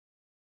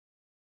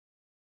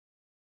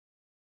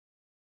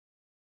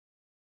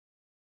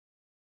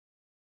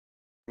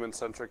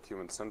Human-centric,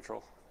 human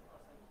central.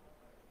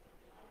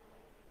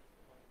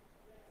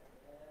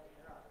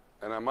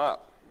 And I'm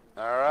up.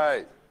 All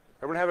right.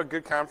 Everyone have a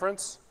good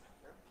conference?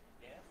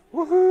 Yeah.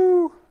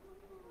 Woohoo!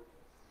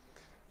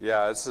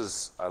 Yeah, I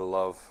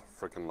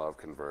freaking love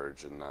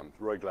ConVerge, and I'm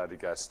really glad you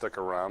guys stuck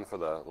around for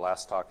the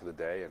last talk of the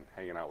day and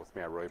hanging out with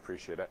me. I really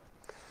appreciate it.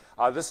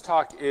 This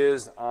talk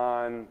is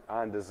on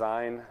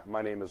design.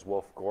 My name is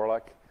Wolf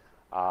Gorlick.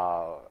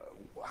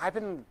 I've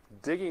been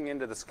digging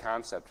into this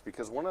concept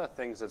because one of the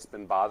things that's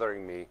been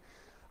bothering me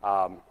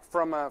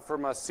from a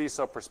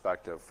CISO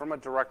perspective, from a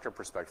director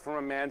perspective, from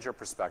a manager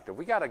perspective,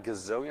 we got a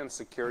gazillion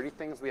security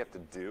things we have to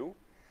do,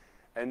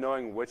 and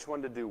knowing which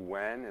one to do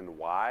when and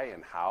why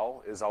and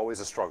how is always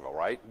a struggle,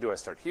 right? Do I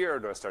start here or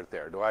do I start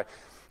there? Do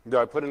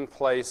I put in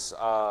place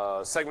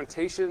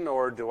segmentation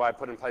or do I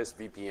put in place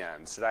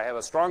VPNs? Should I have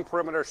a strong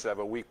perimeter? Should I have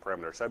a weak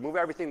perimeter? Should I move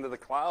everything to the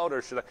cloud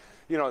or should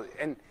I,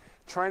 and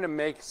trying to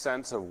make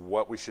sense of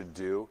what we should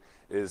do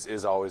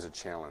is always a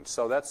challenge.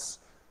 So that's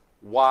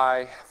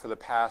why for the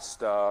past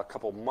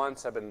couple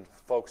months I've been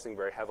focusing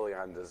very heavily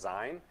on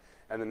design.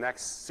 And the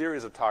next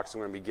series of talks I'm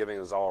going to be giving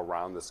is all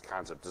around this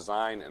concept,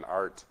 design and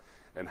art,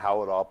 and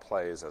how it all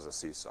plays as a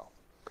CISO.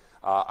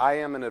 I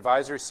am an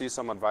advisory CISO.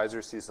 I'm an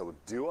advisory CISO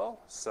with Duo.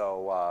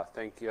 So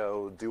thank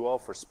you, Duo,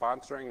 for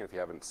sponsoring. If you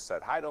haven't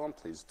said hi to them,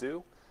 please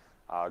do.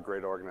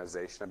 Great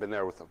organization. I've been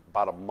there with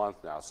about a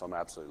month now, so I'm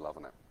absolutely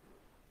loving it.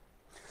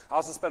 I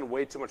also spend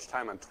way too much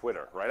time on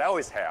Twitter, right? I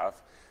always have.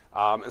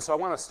 And so I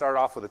want to start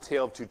off with a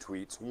tale of two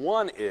tweets.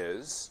 One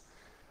is,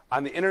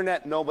 on the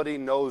internet, nobody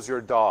knows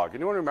your dog.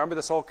 Anyone remember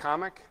this old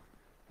comic?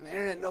 On the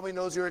internet, nobody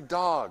knows you're a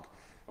dog.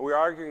 And we were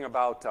arguing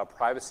about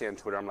privacy on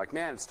Twitter. I'm like,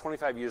 man, it's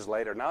 25 years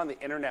later. Now on the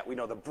internet, we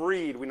know the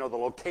breed, we know the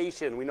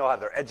location, we know how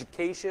their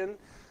education,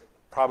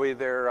 probably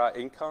their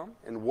income,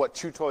 and what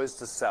chew toys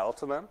to sell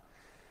to them.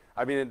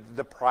 I mean,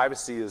 the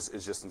privacy is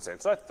just insane.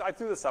 So I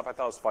threw this up. I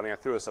thought it was funny. I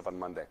threw this up on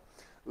Monday.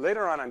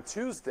 Later on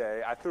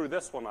Tuesday, I threw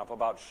this one up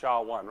about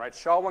SHA-1, right?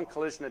 SHA-1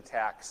 collision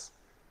attacks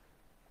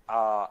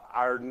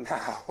are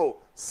now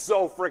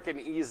so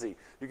freaking easy.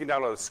 You can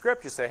download a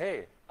script. You say,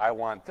 hey, I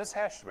want this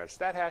hash to match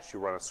that hash. You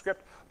run a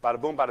script. Bada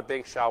boom, bada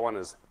bing. SHA-1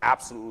 is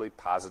absolutely,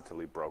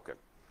 positively broken.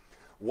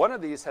 One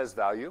of these has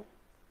value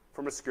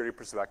from a security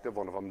perspective.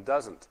 One of them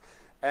doesn't.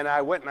 And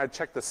I went and I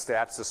checked the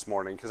stats this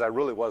morning because I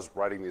really was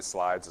writing these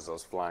slides as I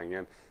was flying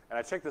in. And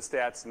I checked the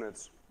stats, and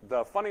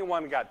the funny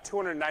one got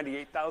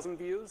 298,000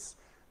 views,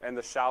 and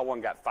the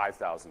SHA-1 got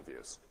 5,000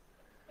 views.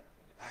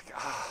 Like,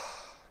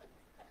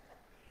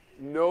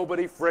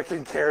 nobody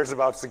freaking cares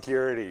about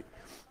security.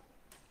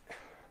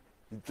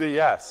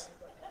 Yes.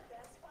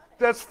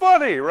 That's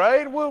funny,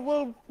 right?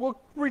 We'll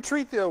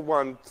retweet the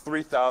one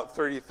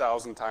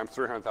 30,000 times,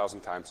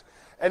 300,000 times.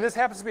 And this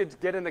happens to be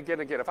again and again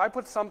and again. If I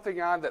put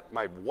something on that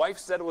my wife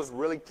said was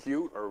really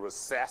cute or was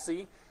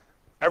sassy,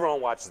 everyone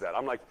watches that.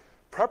 I'm like,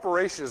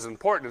 preparation is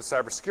important in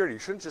cybersecurity. You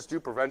shouldn't just do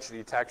prevention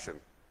detection.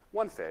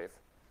 One fave.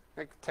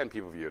 Like 10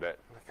 people viewed it.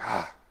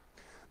 Like,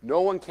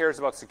 no one cares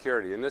about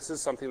security, and this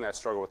is something that I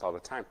struggle with all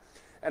the time.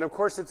 And of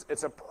course,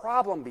 it's a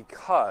problem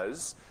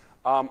because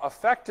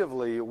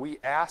effectively we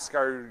ask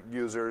our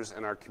users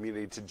and our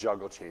community to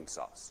juggle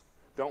chainsaws,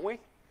 don't we?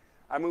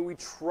 I mean, we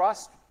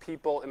trust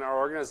people in our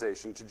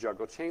organization to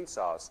juggle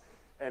chainsaws,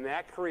 and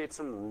that creates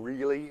some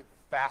really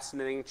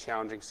fascinating,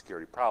 challenging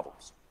security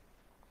problems.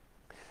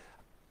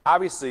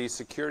 Obviously,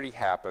 security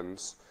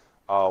happens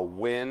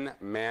when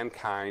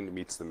mankind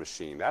meets the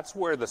machine. That's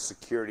where the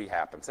security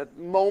happens. That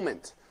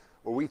moment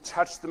where we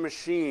touch the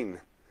machine,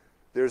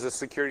 there's a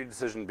security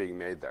decision being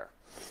made there.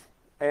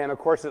 And of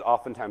course, it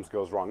oftentimes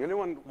goes wrong.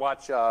 Anyone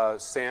watch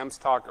Sam's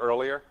talk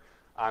earlier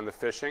on the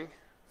phishing?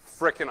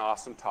 Frickin'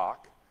 awesome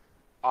talk.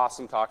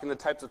 Awesome talk. And the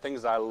types of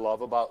things I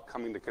love about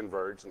coming to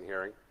ConVerge and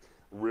hearing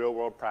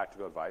real-world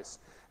practical advice.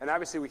 And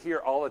obviously, we hear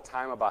all the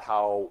time about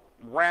how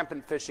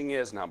rampant phishing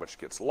is and how much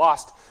gets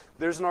lost.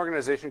 There's an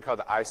organization called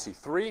the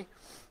IC3,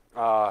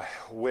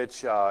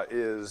 which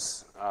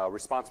is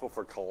responsible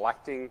for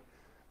collecting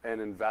and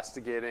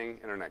investigating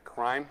internet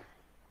crime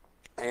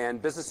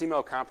and business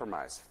email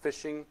compromise.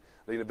 Phishing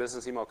leading to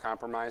business email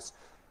compromise.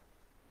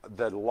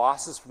 The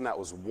losses from that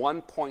was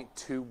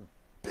 $1.2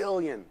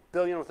 billion,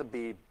 billion with a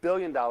B, $1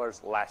 billion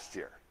last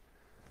year.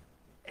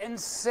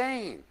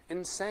 Insane,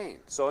 insane.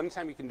 So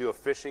anytime you can do a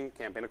phishing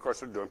campaign, of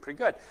course, we're doing pretty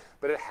good.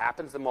 But it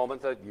happens the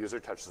moment the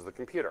user touches the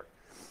computer.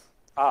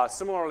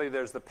 Similarly,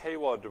 there's the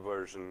payroll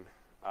diversion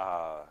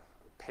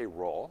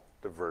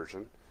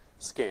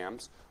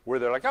scams, where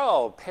they're like,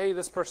 oh, pay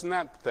this person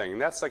that thing.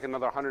 And that's like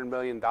another $100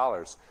 million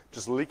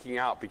just leaking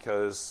out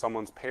because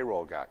someone's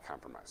payroll got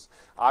compromised.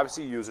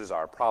 Obviously, users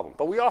are a problem.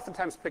 But we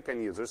oftentimes pick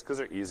on users because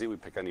they're easy. We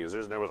pick on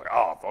users, and everyone's like,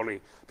 oh, if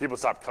only people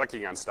stop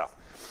clicking on stuff.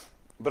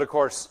 But of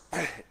course,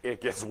 it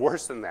gets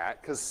worse than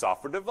that because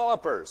software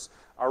developers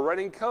are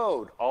writing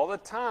code all the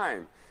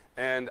time.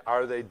 And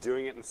are they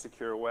doing it in a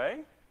secure way?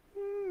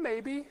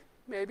 Maybe,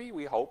 maybe.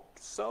 We hope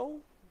so,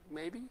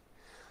 maybe.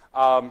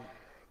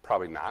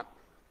 Probably not.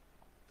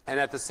 And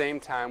at the same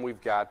time,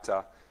 we've got,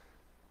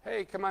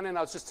 hey, come on in.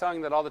 I was just telling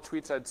you that all the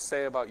tweets I'd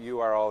say about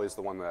you are always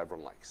the one that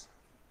everyone likes.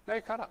 Now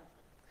you're caught up.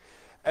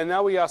 And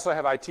now we also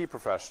have IT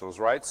professionals,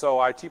 right?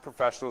 So IT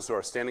professionals who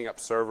are standing up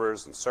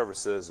servers and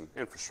services and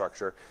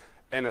infrastructure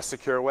in a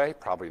secure way,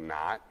 probably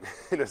not.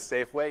 In a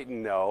safe way,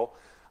 no.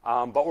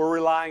 But we're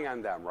relying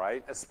on them,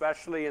 right?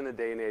 Especially in the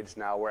day and age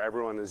now where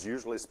everyone is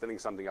usually spinning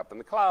something up in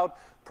the cloud,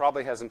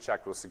 probably hasn't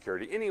checked with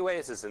security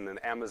anyways, it's in an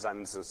Amazon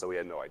instance that we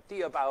had no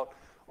idea about,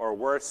 or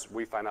worse,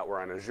 we find out we're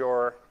on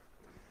Azure.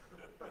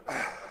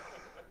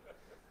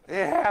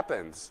 It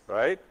happens,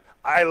 right?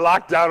 I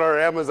locked down our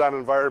Amazon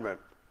environment.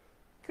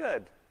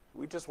 Good.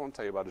 We just won't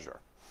tell you about Azure.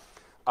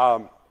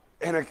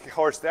 And of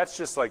course, that's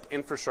just like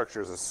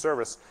infrastructure as a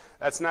service.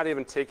 That's not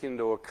even taking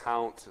into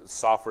account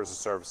software as a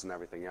service and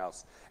everything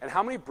else. And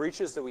how many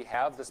breaches did we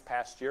have this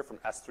past year from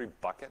S3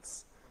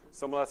 buckets?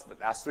 Someone left an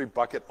S3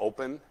 bucket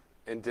open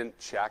and didn't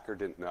check or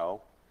didn't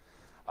know.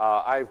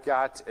 I've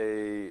got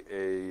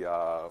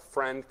a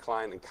friend,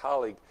 client, and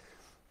colleague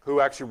who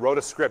actually wrote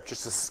a script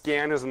just to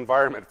scan his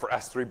environment for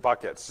S3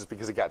 buckets just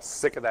because he got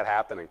sick of that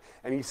happening.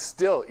 And he's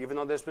still, even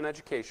though there's been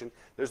education,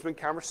 there's been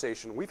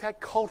conversation, we've had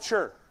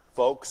culture,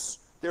 folks.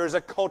 There is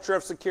a culture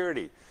of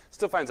security.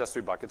 Still finds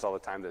S3 buckets all the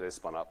time that they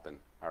spun up and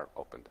are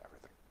open to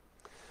everything.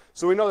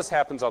 So we know this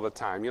happens all the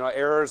time. You know,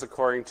 errors,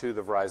 according to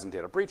the Verizon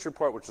Data Breach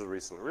Report, which was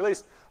recently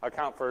released,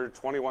 account for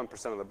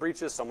 21% of the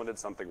breaches. Someone did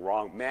something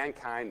wrong.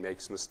 Mankind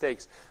makes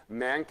mistakes.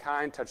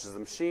 Mankind touches the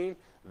machine.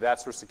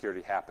 That's where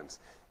security happens.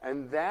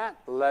 And that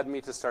led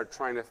me to start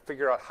trying to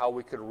figure out how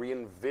we could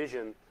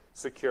re-envision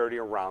security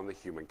around the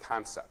human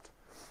concept.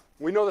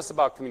 We know this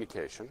about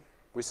communication.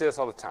 We say this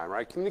all the time,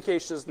 right?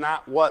 Communication is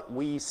not what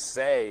we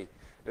say,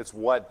 it's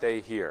what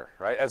they hear,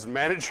 right? As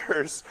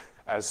managers,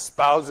 as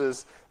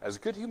spouses, as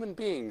good human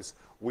beings,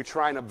 we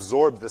try and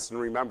absorb this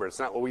and remember. It's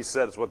not what we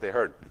said, it's what they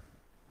heard.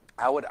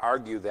 I would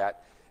argue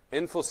that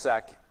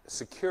InfoSec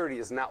security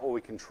is not what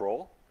we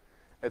control,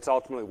 it's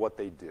ultimately what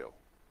they do.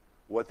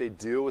 What they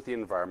do with the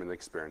environment and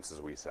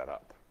experiences we set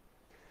up.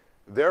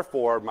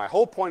 Therefore, my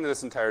whole point of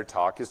this entire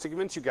talk is to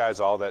convince you guys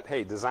all that,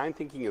 hey, design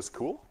thinking is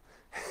cool,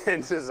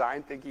 and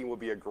design thinking will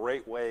be a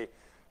great way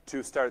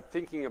to start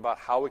thinking about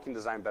how we can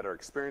design better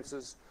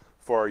experiences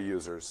for our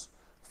users,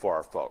 for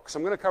our folks.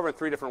 I'm going to cover it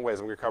 3 different ways.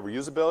 I'm going to cover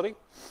usability,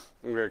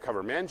 I'm going to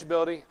cover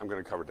manageability, I'm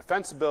going to cover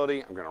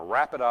defensibility, I'm going to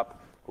wrap it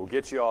up, we'll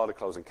get you all to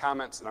closing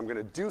comments, and I'm going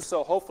to do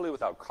so hopefully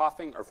without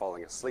coughing or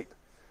falling asleep.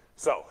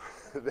 So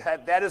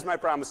that is my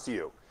promise to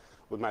you,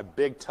 with my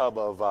big tub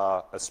of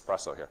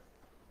espresso here.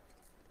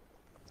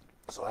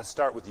 So let's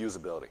start with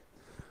usability.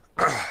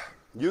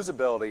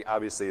 Usability,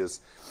 obviously,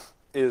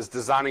 is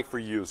designing for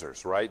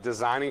users, right?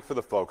 Designing for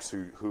the folks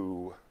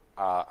who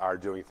are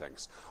doing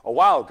things. A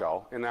while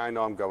ago, and I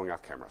know I'm going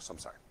off camera, so I'm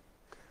sorry.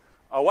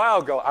 A while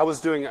ago, I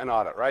was doing an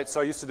audit, right? So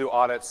I used to do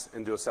audits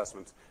and do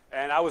assessments,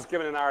 and I was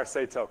given an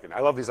RSA token. I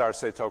love these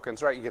RSA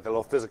tokens, right? You get the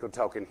little physical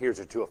token, here's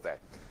your 2FA.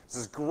 This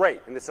is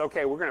great, and it's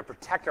okay, we're gonna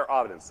protect our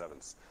audit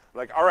incidents.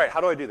 Like, all right,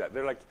 how do I do that?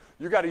 They're like,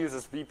 you got to use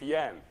this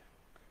VPN.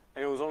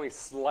 And it was only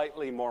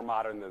slightly more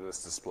modern than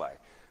this display.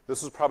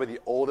 This was probably the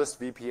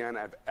oldest VPN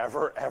I've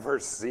ever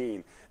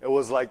seen. It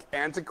was like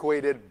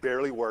antiquated,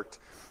 barely worked.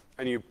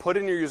 And you put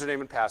in your username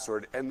and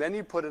password, and then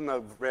you put in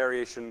a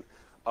variation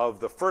of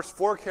the first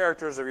 4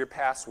 characters of your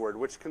password,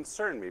 which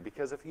concerned me,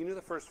 because if you knew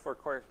the first 4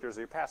 characters of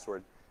your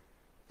password,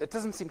 it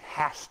doesn't seem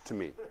hashed to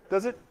me.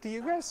 Does it to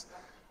you guys?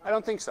 I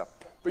don't think so.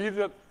 But you do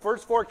the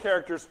first 4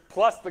 characters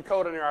plus the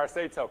code on your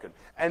RSA token.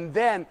 And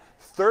then,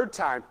 3rd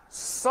time,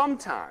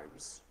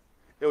 sometimes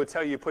it would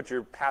tell you put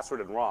your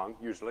password in wrong,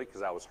 usually,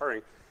 because I was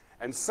hurrying.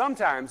 And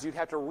sometimes you'd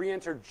have to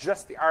re-enter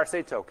just the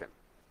RSA token,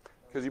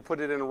 because you put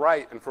it in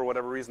right, and for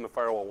whatever reason the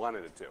firewall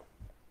wanted it to.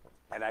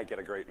 And I get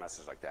a great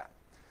message like that.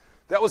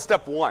 That was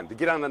step 1, to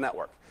get on the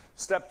network.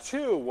 Step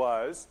 2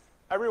 was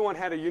everyone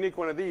had a unique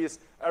one of these.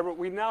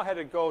 We now had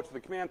to go to the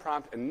command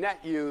prompt and net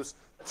use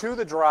to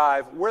the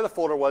drive where the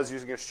folder was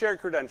using a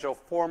shared credential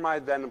for my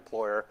then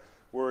employer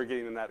where we're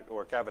getting the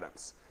network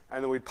evidence.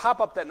 And then we'd pop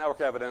up that network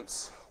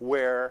evidence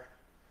where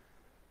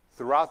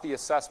throughout the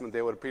assessment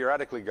they would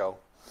periodically go,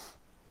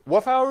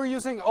 what file were we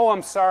using? Oh,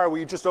 I'm sorry,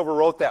 we just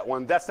overwrote that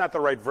one. That's not the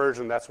right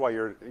version. That's why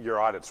your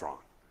audit's wrong.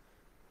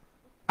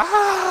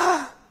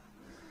 Ah!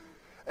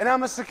 And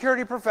I'm a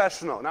security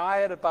professional. Now I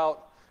had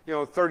about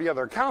 30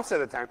 other accounts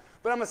at a time,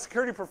 but I'm a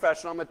security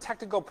professional. I'm a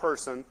technical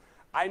person.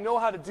 I know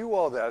how to do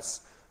all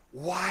this.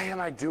 Why am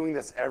I doing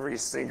this every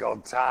single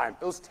time?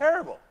 It was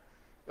terrible.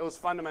 It was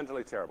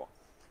fundamentally terrible.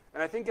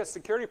 And I think as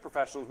security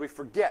professionals, we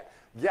forget,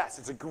 yes,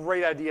 it's a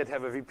great idea to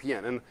have a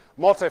VPN. And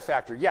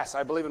multi-factor, yes,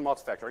 I believe in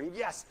multi-factor. And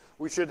yes,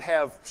 we should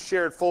have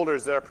shared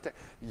folders that are protected.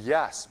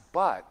 Yes,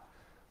 but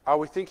are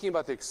we thinking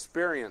about the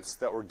experience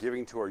that we're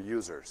giving to our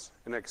users,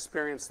 an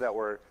experience that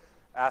we're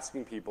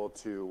asking people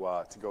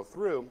to go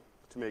through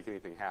to make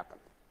anything happen?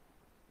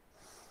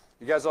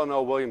 You guys all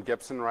know William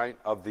Gibson, right,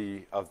 of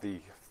the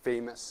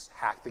famous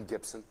Hack the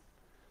Gibson,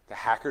 the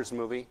Hackers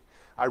movie.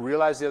 I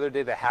realized the other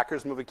day the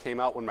Hackers movie came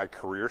out when my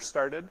career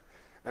started,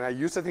 and I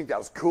used to think that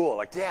was cool.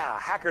 Like, yeah,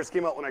 Hackers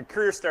came out when my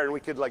career started, and we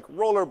could like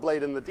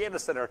rollerblade in the data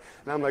center.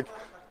 And I'm like,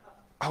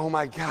 oh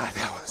my God,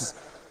 that was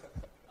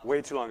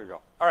way too long ago.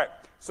 All right,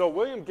 so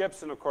William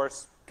Gibson, of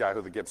course, guy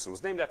who the Gibson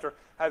was named after,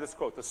 had this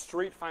quote, "The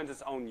street finds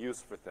its own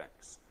use for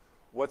things."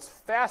 What's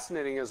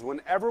fascinating is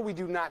whenever we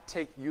do not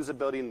take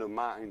usability into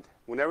mind,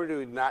 whenever we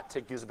do not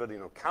take usability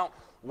into account,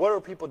 what do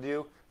people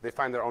do? They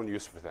find their own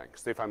use for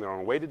things. They find their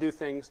own way to do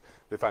things.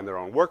 They find their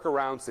own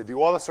workarounds. They do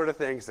all the sort of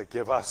things that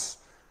give us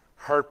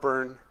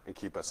heartburn and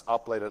keep us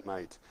up late at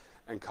night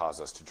and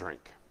cause us to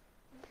drink.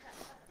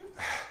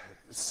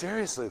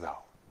 Seriously, though.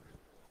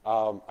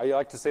 I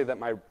like to say that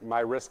my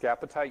risk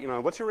appetite,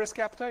 what's your risk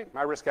appetite?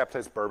 My risk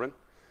appetite is bourbon.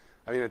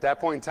 I mean, at that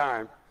point in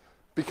time,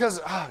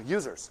 because,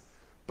 users.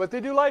 But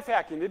they do life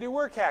hacking, they do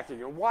work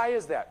hacking, and why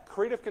is that?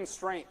 Creative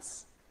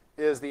constraints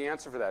is the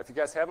answer for that. If you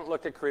guys haven't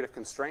looked at creative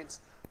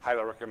constraints,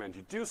 highly recommend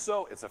you do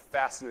so. It's a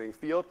fascinating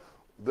field.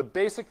 The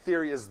basic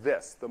theory is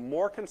this: the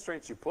more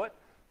constraints you put,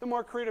 the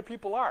more creative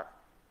people are,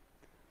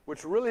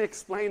 which really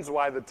explains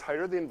why the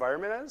tighter the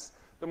environment is,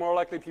 the more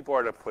likely people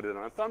are to put it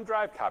on a thumb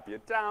drive, copy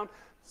it down,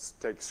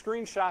 take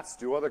screenshots,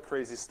 do other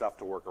crazy stuff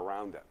to work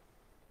around it.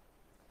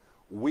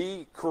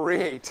 We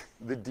create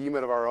the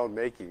demon of our own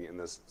making in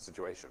this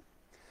situation.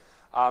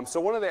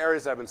 So one of the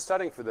areas I've been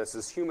studying for this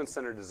is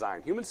human-centered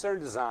design. Human-centered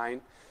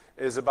design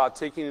is about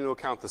taking into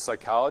account the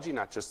psychology,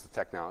 not just the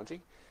technology.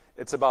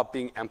 It's about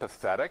being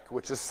empathetic,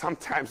 which is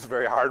sometimes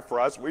very hard for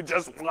us. We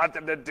just want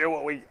them to do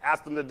what we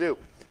ask them to do.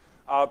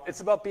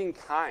 It's about being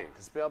kind.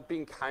 It's about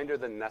being kinder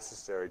than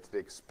necessary to the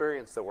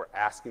experience that we're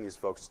asking these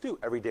folks to do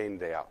every day in and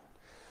day out.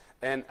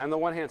 And on the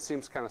one hand, it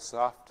seems kind of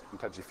soft and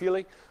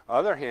touchy-feely.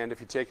 On the other hand,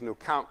 if you take into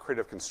account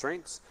creative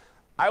constraints,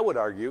 I would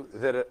argue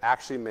that it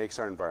actually makes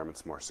our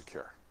environments more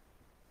secure.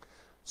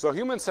 So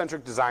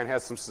human-centric design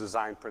has some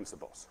design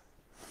principles.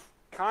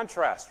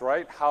 Contrast,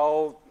 right?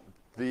 How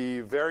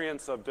the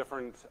variance of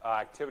different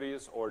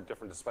activities or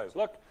different displays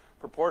look,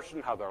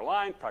 proportion, how they're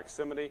aligned,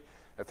 proximity.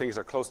 If things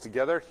are close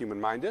together,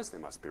 human mind is, they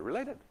must be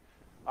related.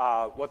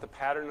 What the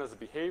pattern is of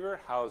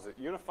behavior, how is it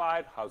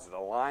unified, how is it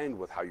aligned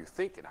with how you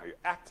think and how you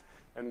act,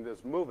 and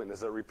this movement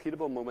is a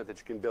repeatable movement that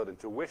you can build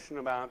intuition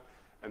about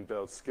and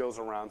build skills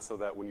around so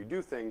that when you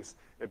do things,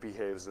 it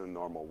behaves in a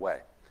normal way.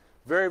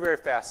 Very, very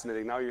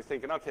fascinating. Now you're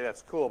thinking, okay,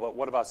 that's cool, but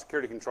what about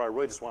security control? I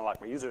really just want to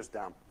lock my users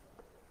down.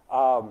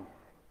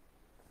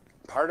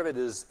 Part of it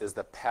is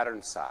the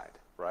pattern side,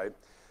 right?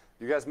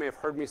 You guys may have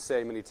heard me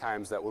say many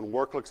times that when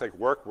work looks like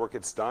work, work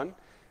gets done.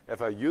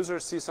 If a user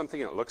sees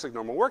something and it looks like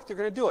normal work, they're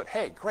going to do it.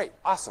 Hey, great,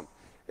 awesome.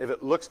 If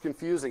it looks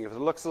confusing, if it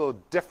looks a little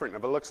different,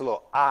 if it looks a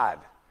little odd,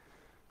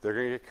 they're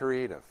going to get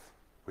creative.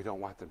 We don't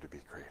want them to be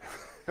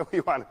creative.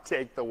 We want to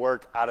take the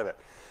work out of it.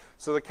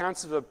 So the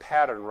concept of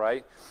pattern,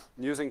 right?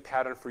 Using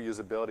pattern for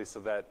usability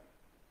so that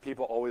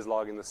people always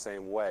log in the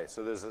same way.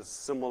 So there's a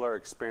similar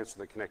experience when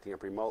they're connecting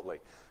up remotely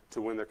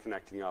to when they're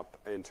connecting up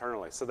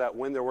internally. So that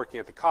when they're working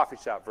at the coffee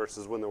shop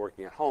versus when they're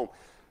working at home,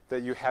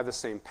 that you have the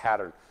same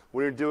pattern.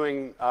 When you're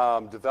doing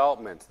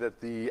development,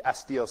 that the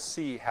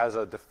SDLC has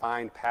a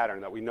defined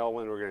pattern, that we know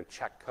when we're going to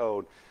check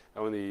code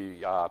and when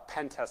the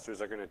pen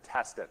testers are going to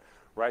test it,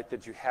 right?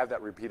 That you have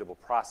that repeatable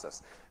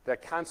process.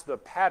 That concept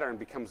of pattern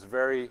becomes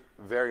very,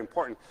 very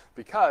important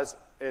because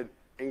it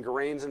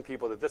ingrains in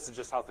people that this is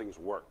just how things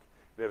work.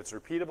 That if it's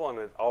repeatable and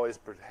it always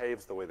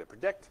behaves the way they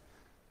predict,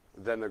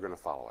 then they're going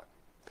to follow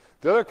it.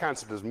 The other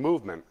concept is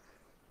movement,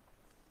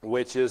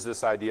 which is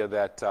this idea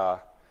that,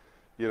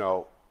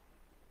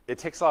 it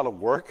takes a lot of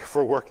work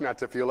for work not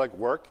to feel like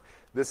work.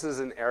 This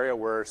is an area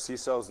where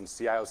CISOs and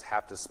CIOs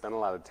have to spend a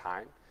lot of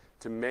time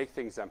to make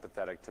things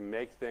empathetic, to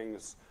make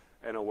things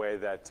in a way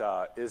that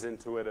is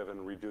intuitive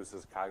and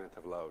reduces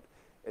cognitive load.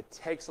 It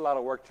takes a lot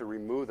of work to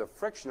remove the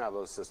friction out of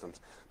those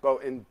systems.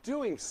 But in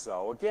doing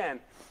so, again,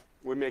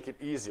 we make it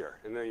easier.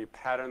 And then you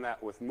pattern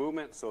that with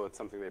movement so it's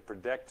something they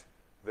predict.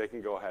 They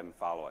can go ahead and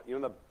follow it.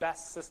 The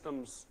best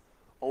systems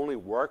only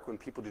work when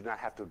people do not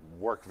have to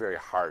work very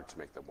hard to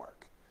make them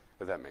work,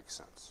 if that makes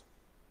sense.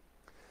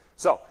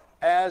 So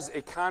as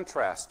a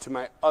contrast to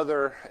my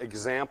other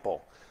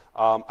example,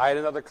 I had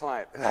another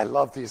client, and I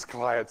love these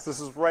clients. This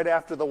is right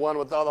after the one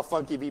with all the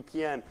funky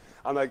VPN.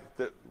 I'm like,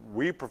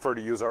 we prefer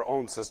to use our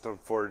own system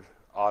for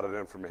audit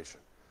information.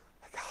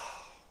 Like,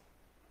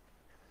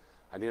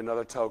 I need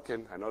another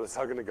token. I know this is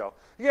how it's going to go.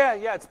 Yeah,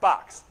 it's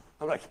Box.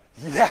 I'm like,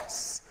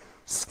 yes,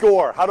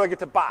 score. How do I get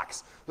to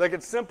Box? Like,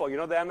 it's simple. The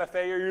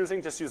MFA you're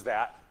using, just use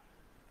that.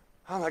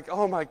 I'm like,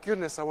 oh my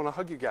goodness, I want to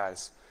hug you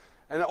guys.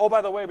 And oh,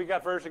 by the way, we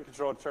got version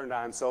control turned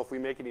on, so if we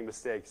make any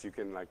mistakes, you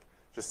can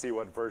just see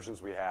what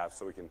versions we have,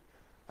 so we can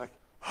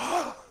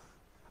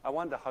I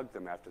wanted to hug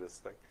them after this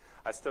thing.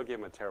 I still gave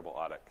them a terrible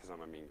audit because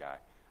I'm a mean guy.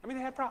 I mean,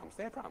 they had problems,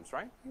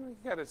 right? You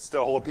got to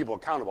still hold people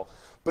accountable.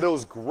 But it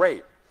was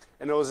great.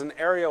 And it was an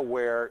area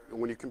where,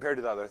 when you compare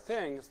to the other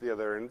things, the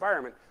other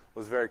environment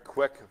was very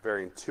quick,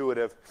 very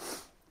intuitive,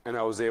 and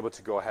I was able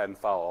to go ahead and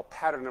follow a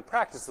pattern and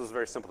practice. It was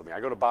very simple to me. I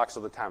go to Box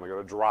all the time. I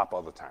go to Drop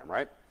all the time,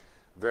 right?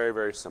 Very,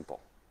 very simple.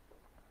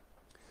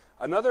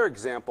 Another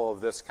example of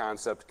this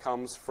concept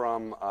comes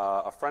from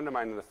a friend of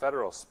mine in the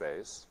federal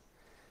space,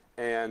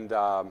 and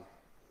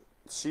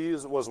she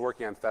was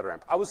working on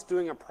FedRAMP. I was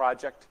doing a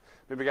project,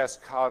 maybe you guys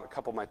caught a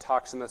couple of my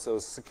talks in this, it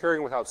was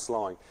securing without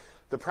slowing.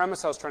 The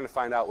premise I was trying to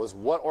find out was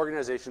what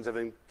organizations have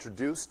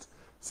introduced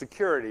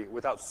security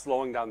without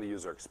slowing down the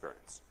user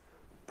experience,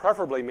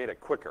 preferably made it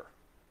quicker.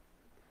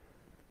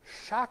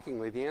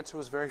 Shockingly, the answer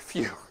was very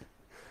few.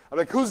 I'm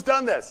like, who's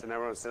done this? And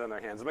everyone was sitting on their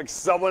hands. I'm like,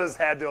 someone has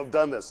had to have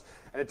done this.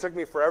 And it took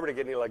me forever to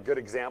get any like good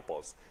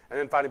examples. And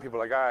then finding people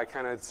like, I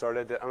kind of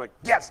started. I'm like,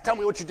 yes, tell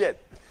me what you did.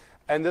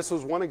 And this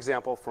was one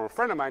example from a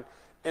friend of mine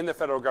in the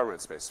federal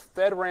government space.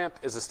 FedRAMP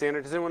is a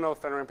standard. Does anyone know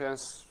what FedRAMP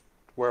is?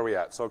 Where are we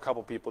at? So a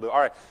couple people do. All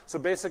right. So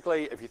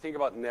basically, if you think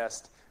about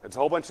NIST, it's a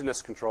whole bunch of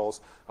NIST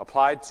controls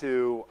applied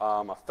to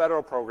a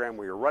federal program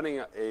where you're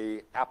running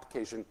a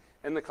application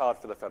in the cloud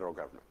for the federal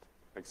government.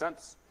 Make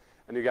sense?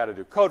 And you got to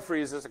do code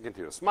freezes and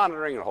continuous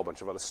monitoring and a whole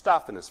bunch of other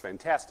stuff, and it's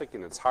fantastic,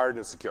 and it's hard and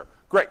it's secure.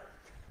 Great.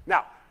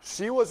 Now,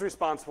 she was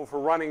responsible for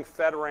running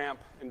FedRAMP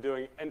and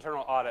doing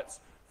internal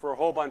audits for a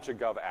whole bunch of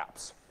Gov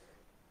apps.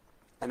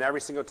 And every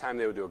single time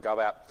they would do a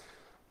Gov app,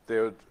 they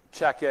would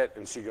check it,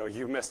 and she'd go,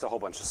 you missed a whole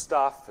bunch of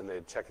stuff, and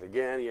they'd check it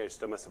again. Yeah, you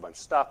still missed a bunch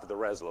of stuff, but the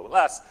res a little bit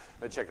less.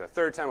 They'd check it a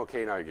third time.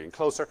 Okay, now you're getting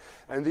closer.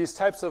 And these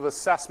types of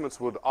assessments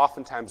would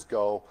oftentimes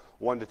go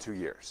 1 to 2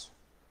 years.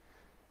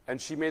 And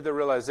she made the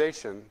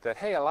realization that,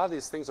 hey, a lot of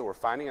these things that we're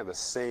finding are the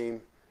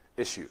same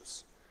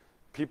issues.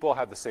 People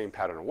have the same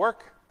pattern of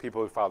work.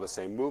 People who follow the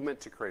same movement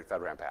to create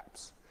FedRAMP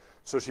apps.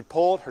 So she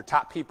pulled her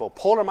top people,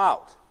 pulled them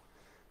out,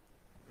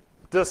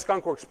 did a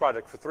skunkworks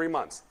project for 3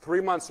 months.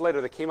 3 months later,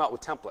 they came out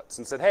with templates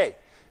and said, hey,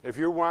 if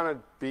you want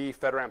to be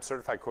FedRAMP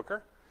certified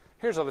quicker,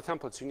 here's all the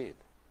templates you need.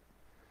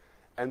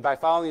 And by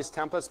following these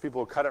templates, people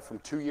will cut it from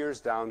 2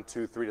 years down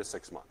to 3 to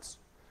 6 months.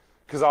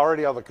 Because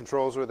already all the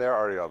controls were there,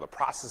 already all the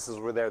processes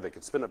were there. They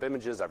could spin up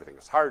images, everything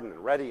was hardened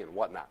and ready and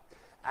whatnot.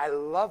 I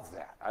love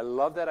that. I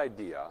love that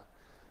idea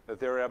that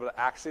they were able to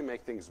actually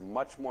make things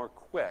much more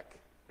quick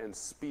and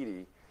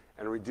speedy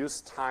and reduce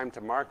time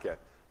to market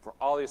for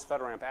all these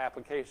FedRAMP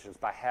applications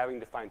by having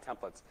defined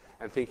templates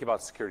and thinking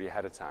about security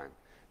ahead of time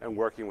and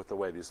working with the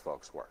way these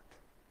folks worked.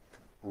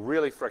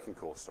 Really freaking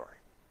cool story.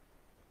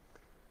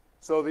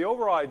 So the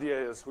overall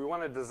idea is we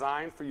want to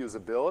design for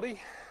usability,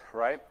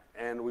 right?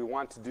 And we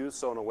want to do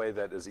so in a way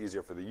that is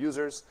easier for the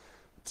users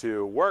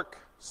to work.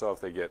 So if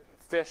they get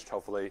phished,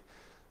 hopefully,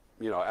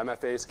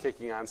 MFA is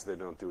kicking on so they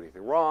don't do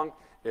anything wrong.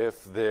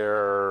 If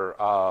their,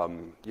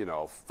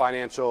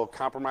 financial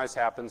compromise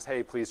happens,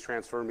 hey, please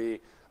transfer me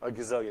 $1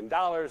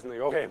 gazillion. And they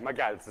go, okay, my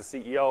God, it's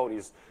the CEO,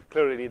 and he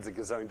clearly needs $1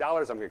 gazillion.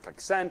 I'm going to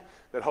click send.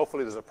 Then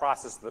hopefully there's a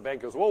process that the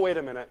bank goes, well, wait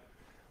a minute.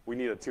 We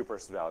need a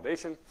 2-person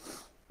validation.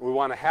 We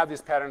want to have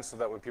these patterns so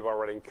that when people are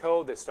writing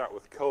code, they start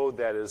with code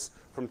that is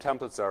from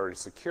templates that are already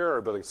secure,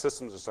 or building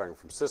systems that are starting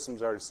from systems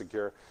that are already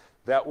secure,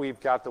 that we've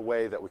got the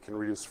way that we can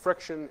reduce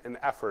friction and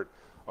effort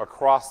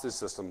across the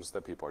systems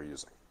that people are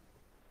using.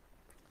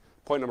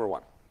 Point number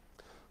 1.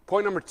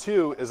 Point number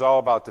 2 is all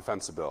about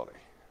defensibility.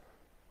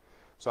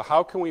 So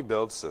how can we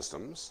build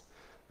systems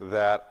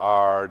that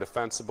are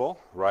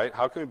defensible, right?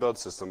 How can we build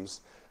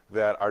systems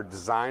that are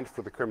designed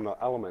for the criminal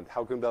element?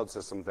 How can we build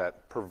systems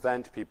that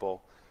prevent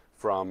people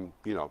from,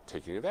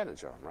 taking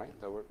advantage of them,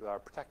 right? That are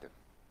protected.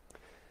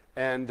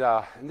 And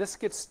this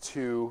gets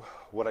to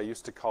what I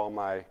used to call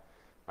my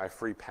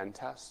free pen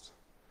test.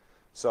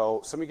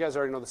 So some of you guys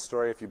already know the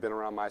story if you've been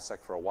around MySec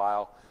for a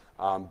while.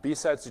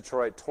 B-Sides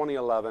Detroit,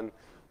 2011,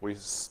 we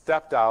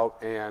stepped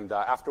out, and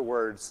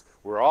afterwards,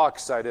 we were all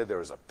excited. There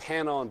was a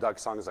panel, and Doug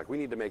Song was like, we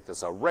need to make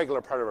this a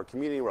regular part of our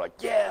community. We're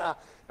like, yeah.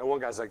 And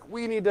one guy's like,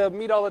 we need to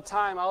meet all the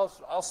time.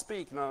 I'll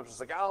speak. And I was just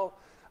like,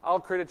 I'll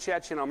create a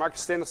chat channel. Mark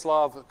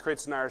Stanislav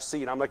creates an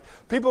IRC. And I'm like,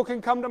 people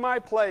can come to my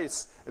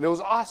place. And it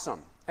was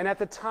awesome. And at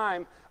the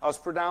time, I was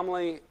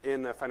predominantly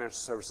in a financial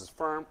services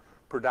firm,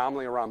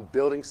 predominantly around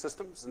building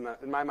systems. And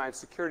in my mind,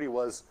 security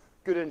was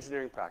good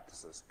engineering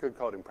practices, good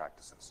coding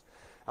practices.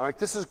 I'm like,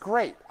 this is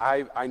great.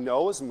 I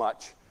know as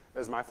much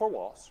as my 4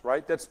 walls,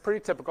 right? That's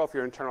pretty typical if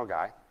you're an internal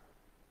guy.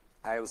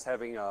 I was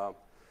having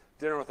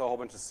dinner with a whole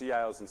bunch of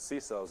CIOs and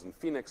CISOs in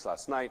Phoenix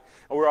last night,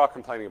 and we were all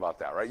complaining about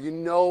that, right? You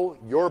know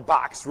your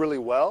box really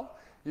well.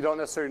 You don't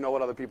necessarily know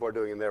what other people are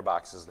doing in their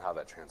boxes and how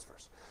that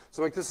transfers.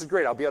 So I'm like, this is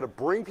great. I'll be able to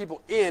bring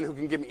people in who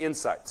can give me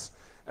insights.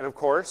 And of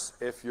course,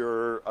 if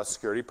you're a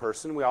security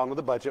person, we all know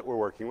the budget we're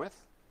working with,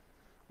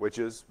 which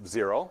is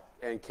 0.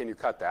 And can you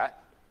cut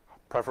that?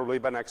 Preferably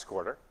by next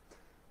quarter.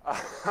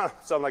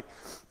 So I'm like,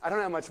 I don't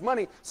have much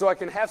money, so I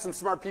can have some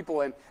smart people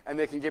in, and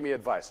they can give me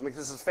advice. I'm like,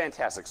 this is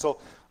fantastic. So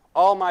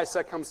all my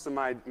set comes to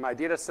my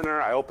data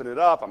center. I open it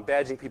up. I'm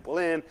badging people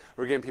in.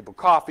 We're giving people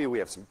coffee. We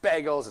have some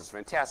bagels. It's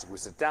fantastic. We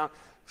sit down.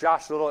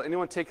 Josh Little,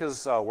 anyone take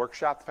his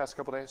workshop the past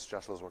couple days?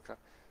 Josh Little's workshop.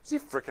 Is he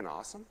freaking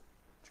awesome?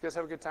 Did you guys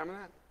have a good time in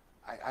that?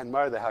 I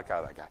admire the heck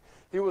out of that guy.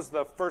 He was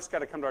the first guy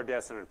to come to our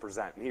data center and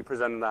present. And he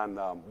presented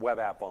on web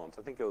app bones.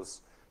 I think it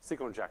was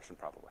SQL injection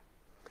probably.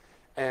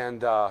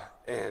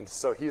 And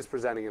so he's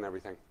presenting and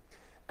everything.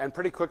 And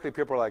pretty quickly,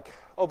 people are like,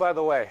 oh, by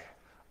the way,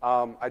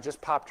 I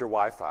just popped your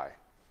Wi-Fi.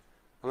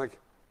 I'm like,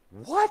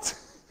 what?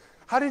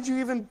 How did you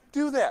even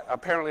do that?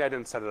 Apparently, I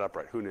didn't set it up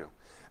right. Who knew?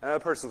 And the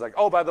person's like,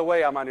 oh, by the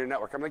way, I'm on your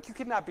network. I'm like, you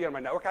cannot be on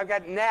my network. I've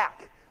got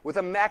NAC with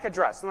a MAC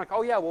address. I'm like,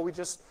 oh, yeah, well, we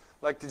just,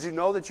 like, did you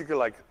know that you could,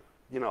 like,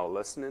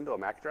 listen into a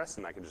MAC address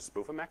and I can just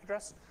spoof a MAC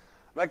address?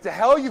 I'm like, the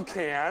hell you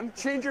can.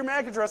 Change your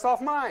MAC address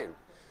off mine.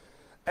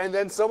 And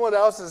then someone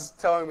else is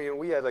telling me, and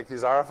we had like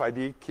these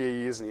RFID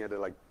keys, and you had to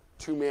like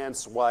two-man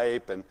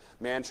swipe and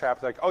man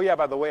trap. Like, oh yeah,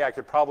 by the way, I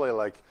could probably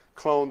like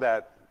clone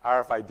that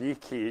RFID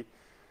key.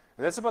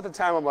 And that's about the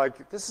time I'm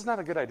like, this is not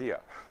a good idea.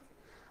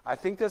 I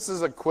think this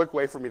is a quick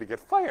way for me to get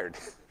fired.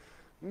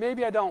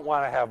 Maybe I don't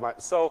want to have my,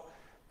 so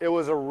it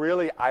was a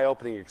really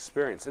eye-opening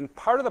experience. And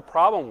part of the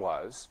problem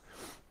was,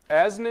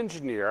 as an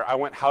engineer, I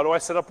went, how do I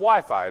set up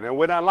Wi-Fi? And I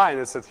went online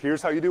and it said,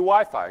 here's how you do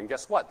Wi-Fi. And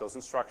guess what? Those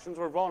instructions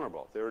were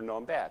vulnerable. They were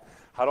known bad.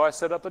 How do I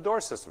set up a door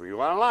system? You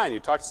went online,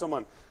 you talked to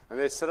someone, and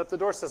they set up the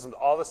door system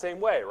all the same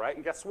way, right?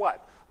 And guess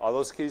what? All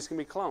those keys can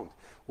be cloned.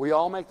 We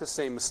all make the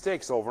same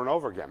mistakes over and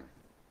over again.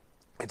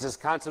 It's this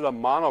concept of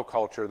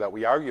monoculture that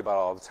we argue about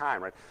all the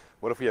time, right?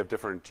 What if we have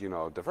different,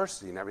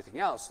 diversity and everything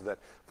else, so that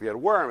if we had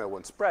worm, it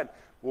wouldn't spread?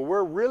 Well,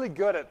 we're really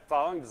good at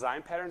following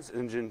design patterns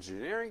in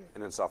engineering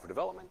and in software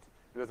development.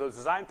 And if those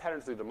design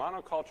patterns lead to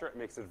monoculture, it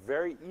makes it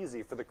very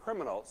easy for the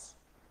criminals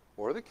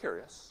or the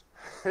curious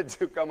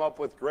to come up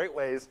with great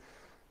ways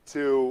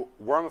to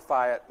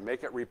wormify it,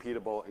 make it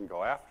repeatable, and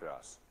go after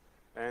us.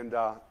 And,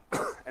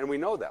 and we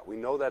know that. We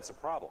know that's a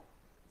problem.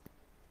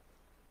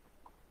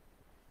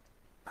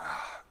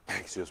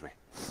 Excuse me.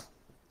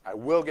 I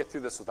will get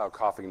through this without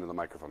coughing into the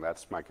microphone.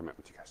 That's my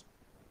commitment to you guys.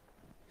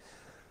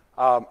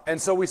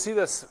 And so we see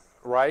this,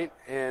 right,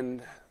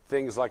 in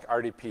things like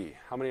RDP.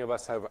 How many of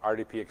us have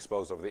RDP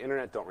exposed over the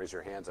internet? Don't raise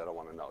your hands. I don't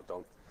want to know.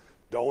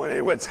 Don't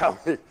anyone tell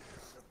me.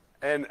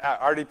 And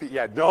RDP,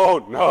 yeah,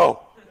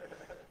 no.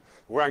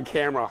 We're on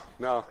camera.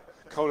 No,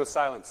 cone of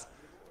silence.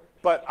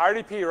 But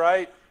RDP,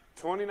 right,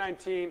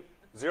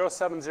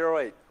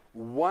 2019-0708,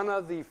 one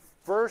of the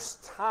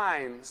first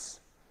times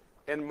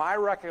in my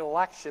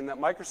recollection that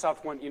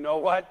Microsoft went, you know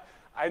what?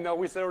 I know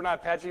we said we're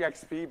not patching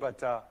XP,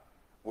 but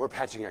we're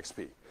patching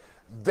XP.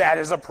 That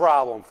is a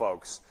problem,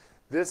 folks.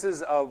 This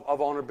is a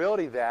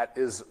vulnerability that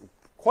is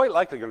quite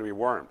likely going to be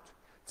wormed.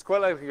 It's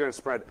quite likely going to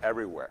spread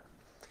everywhere.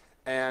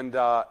 And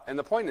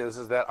the point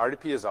is that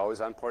RDP is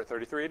always on port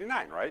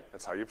 3389, right?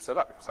 That's how you set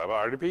up. You set up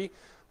RDP.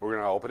 We're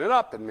going to open it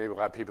up, and maybe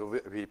we'll have people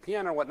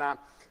VPN or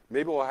whatnot.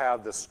 Maybe we'll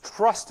have this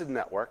trusted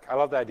network. I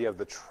love the idea of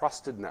the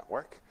trusted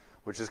network,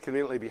 which is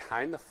conveniently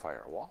behind the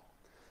firewall,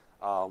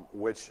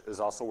 which is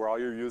also where all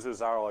your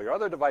users are, all your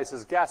other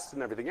devices, guests,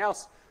 and everything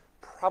else.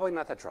 Probably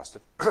not that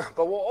trusted. But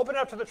we'll open it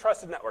up to the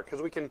trusted network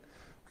because we can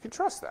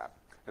trust that.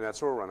 And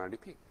that's where we'll run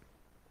RDP.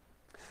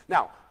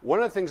 Now, one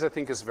of the things I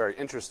think is very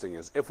interesting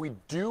is if we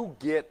do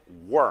get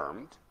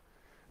wormed,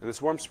 and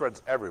this worm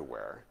spreads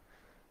everywhere,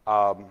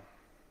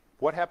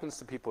 what happens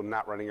to people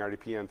not running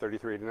RDP on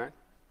 3389?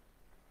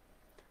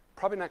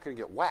 Probably not going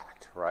to get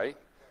whacked, right?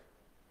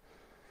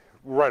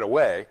 Right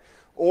away.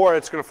 Or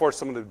it's going to force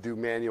someone to do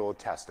manual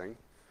testing.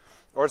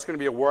 Or it's going to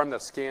be a worm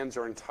that scans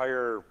your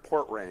entire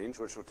port range,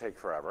 which will take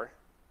forever.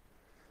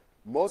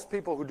 Most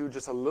people who do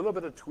just a little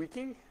bit of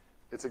tweaking,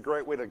 it's a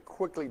great way to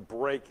quickly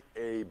break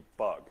a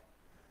bug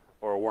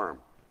or a worm.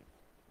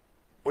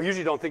 We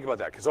usually don't think about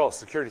that because, oh,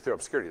 security through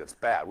obscurity, that's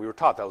bad. We were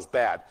taught that was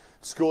bad.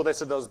 School, they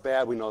said that was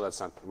bad. We know that's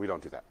not, we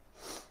don't do that.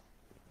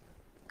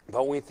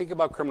 But when we think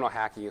about criminal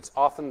hacking, it's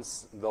often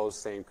those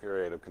same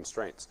creative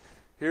constraints.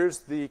 Here's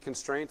the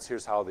constraints,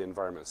 here's how the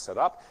environment is set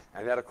up,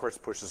 and that, of course,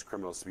 pushes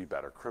criminals to be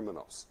better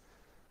criminals.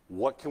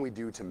 What can we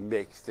do to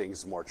make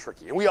things more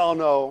tricky? And we all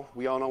know,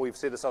 we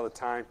say this all the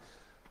time,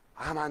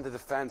 I'm on the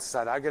defense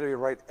side. I got to be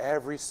right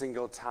every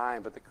single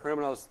time, but the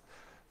criminals,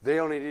 they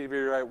only need to be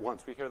right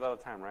once. We hear that all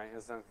the time, right?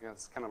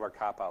 It's kind of our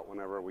cop-out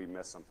whenever we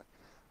miss something.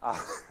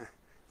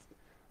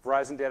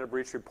 Verizon data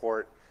breach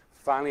report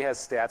finally has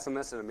stats on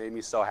this, and it made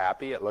me so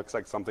happy. It looks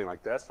like something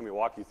like this. Let me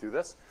walk you through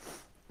this.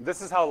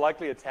 This is how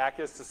likely attack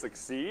is to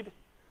succeed.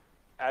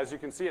 As you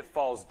can see, it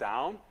falls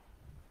down.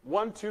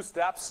 1, 2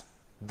 steps,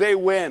 they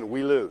win,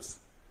 we lose.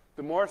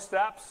 The more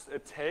steps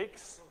it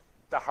takes,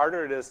 the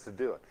harder it is to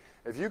do it.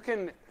 If you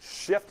can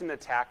shift an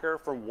attacker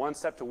from 1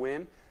 step to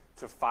win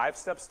to 5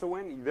 steps to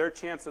win, their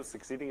chance of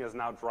succeeding has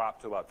now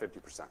dropped to about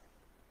 50%.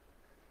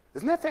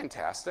 Isn't that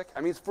fantastic?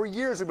 I mean, for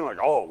years we've been like,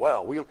 oh,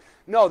 well,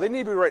 no, they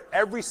need to be right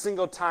every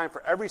single time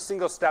for every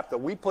single step that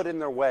we put in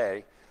their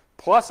way,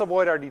 plus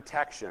avoid our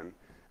detection.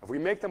 If we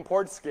make them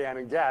port scan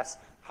and guess,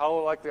 how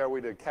likely are we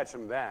to catch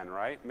them then,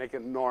 right? Make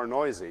it more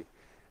noisy,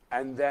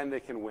 and then they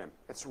can win.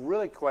 It's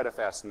really quite a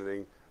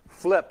fascinating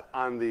flip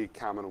on the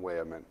common way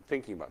of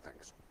thinking about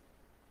things.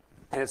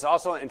 And it's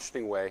also an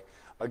interesting way,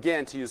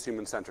 again, to use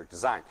human-centric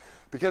design.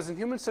 Because in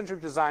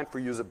human-centric design for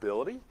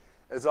usability,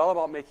 it's all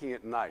about making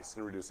it nice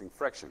and reducing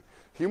friction.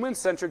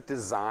 Human-centric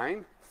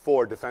design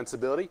for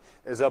defensibility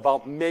is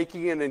about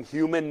making it a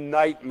human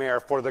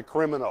nightmare for the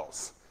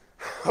criminals.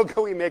 How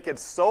can we make it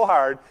so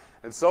hard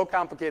and so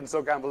complicated and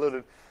so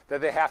convoluted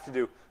that they have to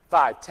do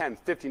 5, 10,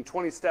 15,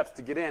 20 steps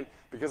to get in,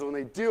 because when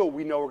they do,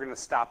 we know we're going to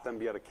stop them,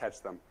 be able to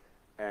catch them,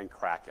 and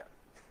crack it.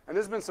 And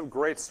there's been some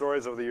great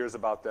stories over the years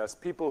about this.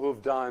 People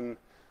who've done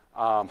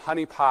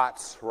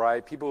honeypots,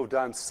 right? People who've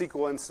done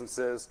SQL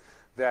instances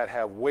that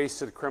have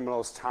wasted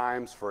criminals'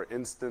 times. For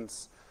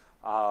instance,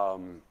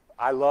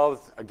 I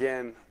love,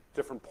 again,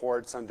 different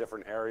ports on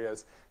different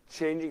areas,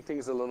 changing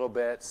things a little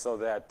bit so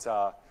that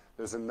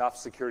there's enough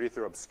security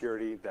through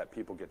obscurity that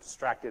people get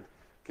distracted,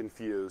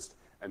 confused,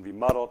 and be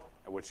muddled,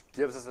 which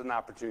gives us an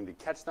opportunity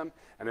to catch them.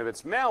 And if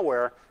it's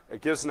malware,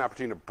 it gives us an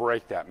opportunity to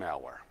break that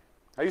malware.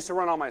 I used to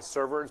run all my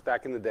servers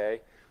back in the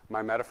day,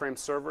 my Metaframe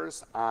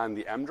servers, on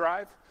the M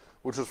drive,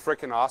 which was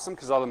freaking awesome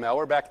because all the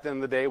malware back at the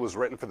end of the day was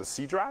written for the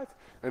C drive,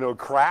 and it would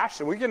crash,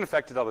 and we get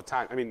infected all the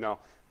time. I mean, no.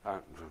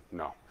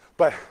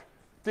 But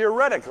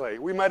theoretically,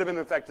 we might have been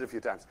infected a few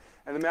times.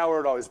 And the malware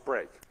would always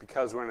break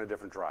because we're in a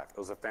different drive. It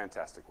was a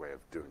fantastic way of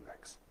doing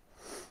things.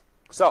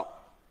 So,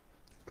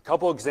 a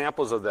couple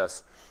examples of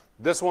this.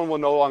 This one will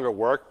no longer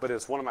work, but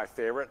it's one of my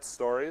favorite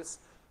stories.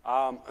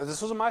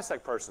 This was a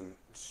MySec person.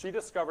 She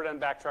discovered on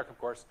Backtrack, of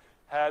course,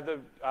 had the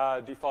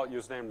default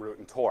username root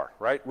and Tor,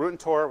 right? Root and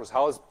Tor was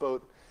how it's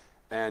boot,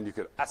 and you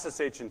could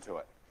SSH into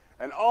it.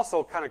 And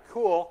also, kind of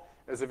cool,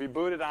 is if you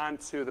booted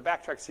onto the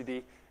Backtrack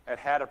CD, it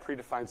had a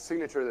predefined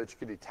signature that you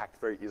could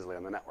detect very easily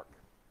on the network.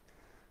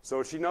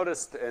 So she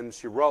noticed, and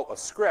she wrote a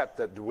script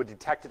that would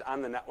detect it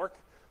on the network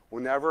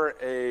whenever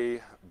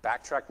a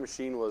Backtrack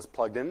machine was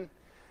plugged in,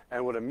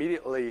 and would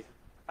immediately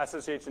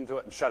SSH into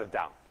it and shut it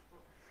down.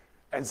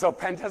 And so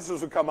pen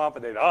testers would come up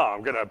and they'd, oh,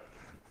 I'm going to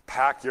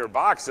pack your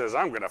boxes.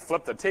 I'm going to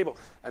flip the table.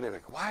 And they're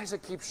like, why does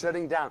it keep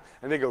shutting down?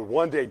 And they go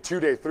 1 day, 2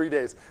 days, 3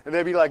 days. And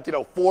they'd be like,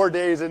 4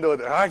 days into it.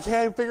 I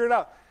can't figure it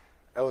out.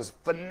 It was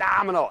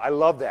phenomenal. I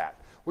love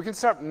that. We can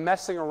start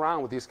messing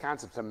around with these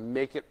concepts and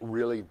make it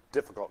really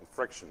difficult and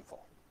frictionful.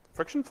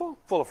 Frictionful?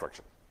 Full of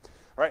friction.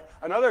 All right.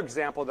 Another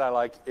example that I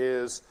like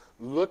is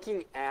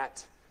looking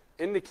at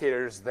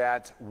indicators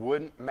that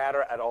wouldn't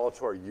matter at all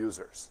to our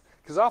users.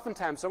 Because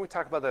oftentimes, when we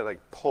talk about that like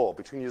pull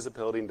between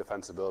usability and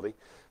defensibility,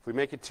 if we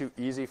make it too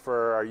easy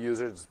for our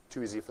users, it's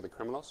too easy for the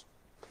criminals.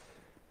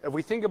 If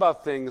we think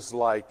about things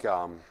like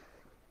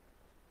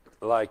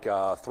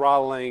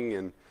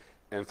throttling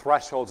and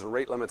thresholds and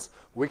rate limits,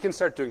 we can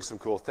start doing some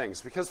cool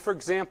things. Because, for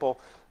example,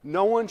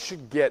 no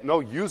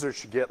user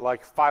should get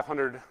like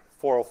 500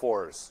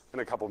 404s in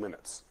a couple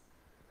minutes.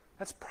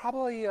 That's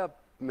probably a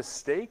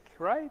mistake,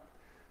 right?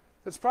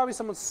 That's probably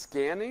someone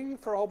scanning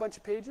for a whole bunch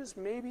of pages,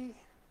 maybe.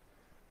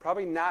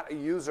 Probably not a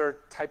user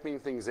typing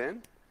things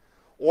in.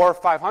 Or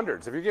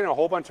 500s. If you're getting a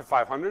whole bunch of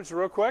 500s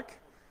real quick,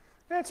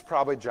 it's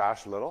probably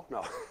Josh Little.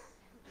 No.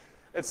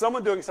 It's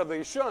someone doing something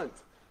you shouldn't,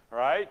 all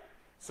right?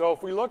 So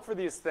if we look for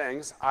these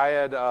things, I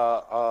had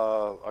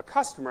a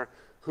customer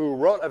who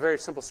wrote a very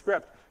simple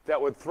script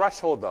that would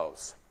threshold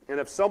those. And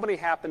if somebody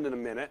happened in a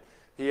minute,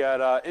 he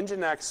had an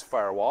Nginx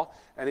firewall,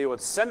 and he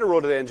would send a row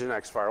to the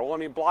Nginx firewall,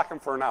 and he'd block him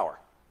for an hour.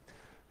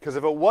 Because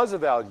if it was a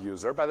valid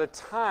user, by the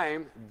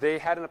time they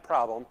had a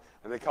problem,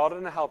 and they called it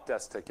in a help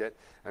desk ticket,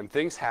 and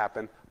things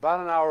happened,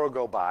 about an hour would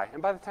go by,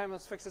 and by the time it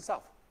was fixed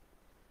itself.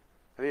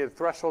 And he had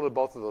thresholded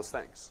both of those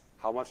things.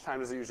 How much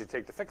time does it usually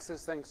take to fix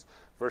these things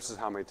versus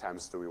how many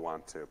times do we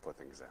want to put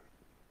things in?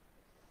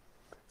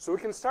 So we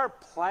can start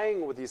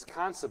playing with these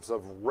concepts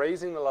of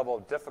raising the level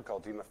of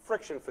difficulty and the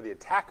friction for the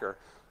attacker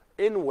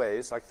in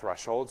ways like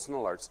thresholds and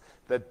alerts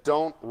that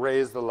don't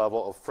raise the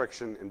level of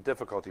friction and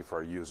difficulty for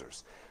our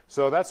users.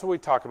 So that's what we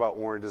talk about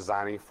when we're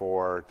designing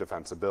for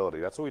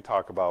defensibility. That's what we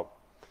talk about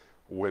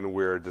when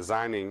we're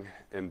designing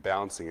and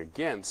balancing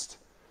against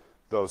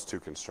those two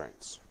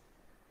constraints.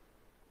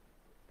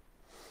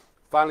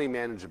 Finally,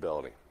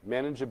 manageability.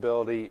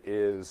 Manageability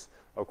is,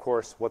 of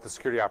course, what the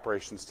security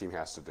operations team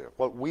has to do.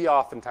 What we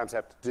oftentimes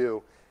have to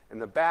do in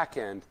the back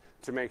end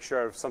to make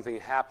sure if something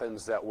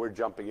happens that we're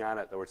jumping on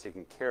it, that we're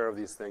taking care of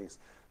these things,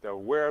 that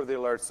we're aware of the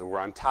alerts, that we're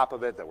on top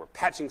of it, that we're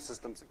patching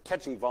systems and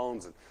catching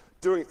vulns and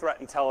doing threat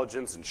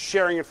intelligence and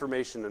sharing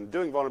information and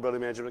doing vulnerability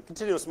management,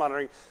 continuous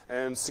monitoring,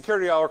 and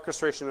security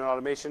orchestration and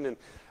automation, and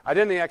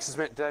identity access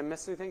management. Did I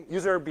miss anything?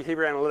 User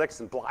behavior analytics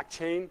and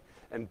blockchain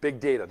and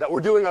big data. That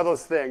we're doing all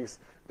those things,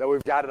 that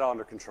we've got it all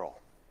under control.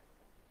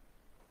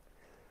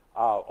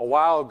 A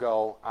while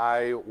ago,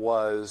 I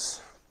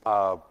was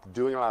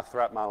doing a lot of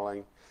threat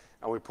modeling,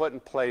 and we put in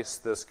place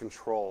this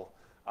control,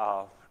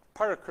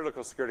 part of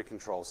critical security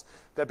controls,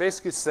 that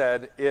basically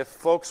said if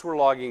folks were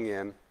logging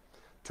in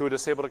to a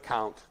disabled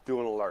account, do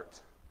an alert.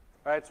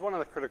 Right? It's one of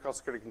the critical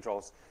security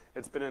controls.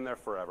 It's been in there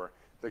forever.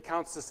 The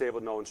account's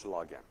disabled, no one should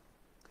log in.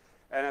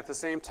 And at the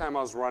same time,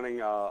 I was running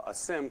a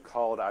SIM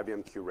called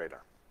IBM QRadar.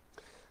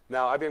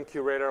 Now, IBM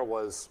QRadar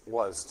was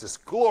this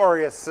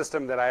glorious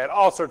system that I had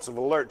all sorts of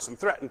alerts and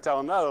threat intel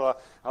and blah, blah, blah.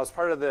 I was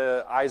part of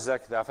the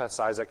ISAC, the FS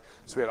ISAC,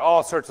 so we had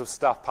all sorts of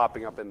stuff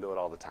popping up into it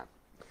all the time.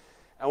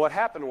 And what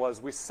happened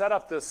was we set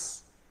up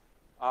this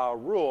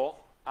rule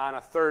on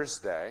a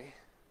Thursday.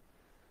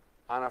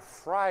 On a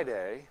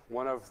Friday,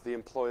 one of the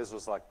employees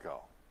was let go.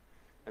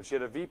 And she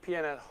had a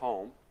VPN at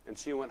home, and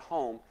she went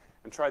home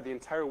and tried the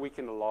entire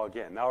weekend to log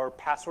in. Now, her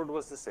password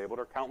was disabled,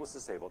 her account was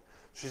disabled.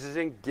 She just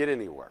didn't get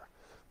anywhere.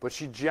 But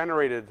she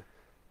generated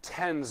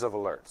tens of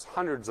alerts,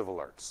 hundreds of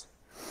alerts.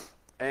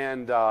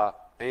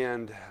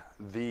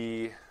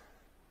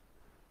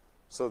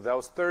 So that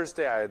was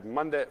Thursday. I had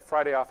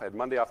Friday off, I had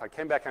Monday off. I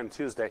came back on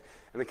Tuesday,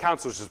 and the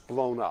accounts was just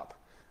blown up.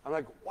 I'm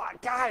like,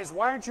 guys,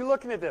 why aren't you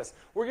looking at this?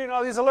 We're getting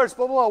all these alerts,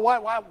 blah, blah,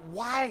 blah.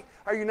 Why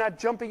are you not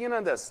jumping in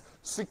on this?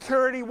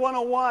 Security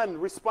 101,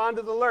 respond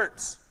to the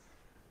alerts.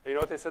 And you know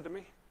what they said to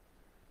me?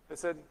 They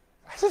said,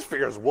 I just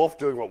figure it's Wolf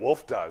doing what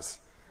Wolf does.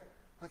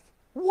 I'm like,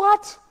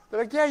 what? They're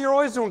like, yeah, you're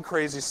always doing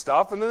crazy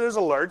stuff, and then there's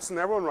alerts, and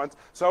everyone runs.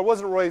 So I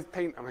wasn't really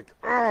paying, I'm like,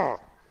 ugh.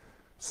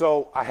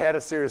 So I had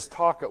a serious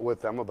talk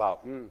with them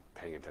about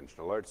paying attention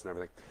to alerts and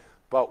everything.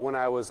 But when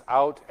I was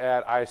out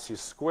at IC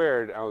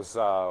Squared, I was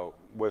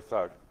with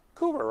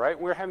Cooper, right?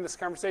 We were having this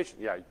conversation.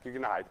 Yeah, you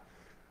can hide.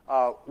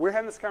 We were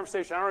having this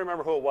conversation. I don't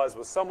remember who it was. It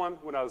was someone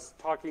when I was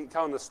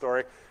telling this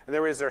story, and they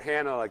raised their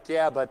hand, and I'm like,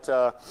 yeah, but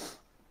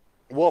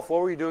Wolf,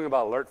 what were you doing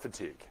about alert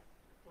fatigue?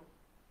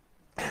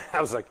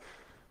 I was like,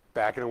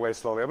 backing away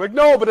slowly. I'm like,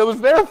 no, but it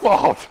was their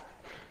fault.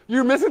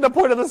 You're missing the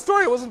point of the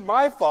story. It wasn't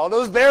my fault. It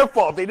was their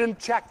fault. They didn't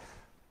check.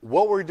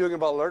 What were we doing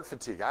about alert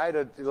fatigue? I had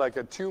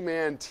a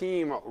two-man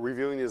team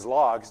reviewing these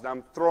logs, and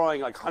I'm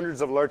throwing like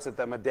hundreds of alerts at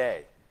them a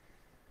day.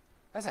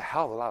 That's a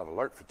hell of a lot of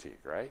alert fatigue,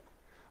 right?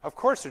 Of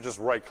course, they're just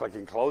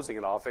right-clicking, closing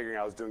it all, figuring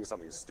I was doing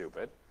something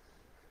stupid.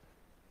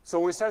 So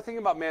when we start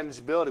thinking about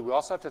manageability, we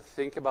also have to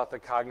think about the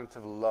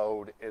cognitive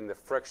load and the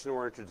friction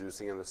we're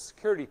introducing in the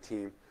security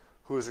team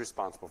who is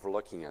responsible for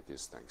looking at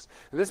these things.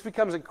 And this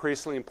becomes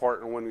increasingly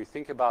important when we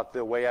think about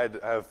the way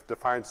I've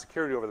defined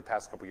security over the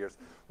past couple of years,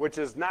 which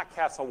is not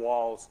castle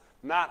walls,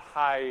 not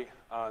high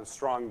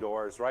strong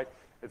doors, right?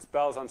 It's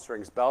bells on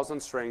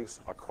strings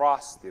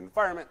across the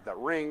environment that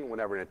ring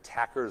whenever an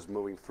attacker is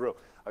moving through.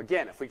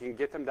 Again, if we can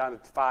get them down to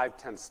 5,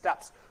 10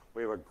 steps,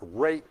 we have a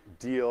great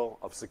deal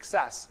of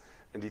success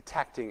in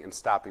detecting and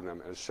stopping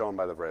them, as shown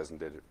by the Verizon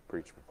data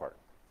breach report.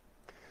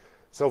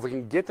 So if we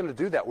can get them to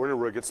do that, we're in a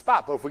really good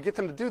spot. But if we get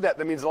them to do that,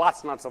 that means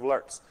lots and lots of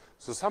alerts.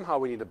 So somehow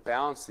we need to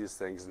balance these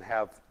things and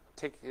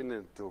take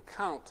into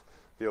account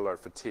the alert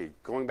fatigue,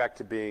 going back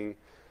to being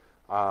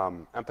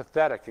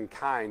empathetic and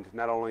kind,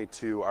 not only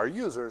to our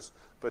users,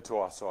 but to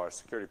also our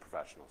security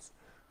professionals.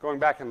 Going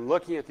back and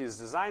looking at these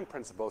design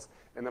principles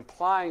and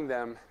applying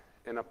them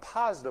in a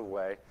positive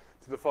way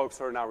to the folks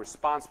who are now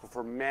responsible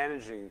for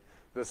managing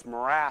this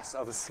morass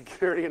of a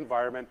security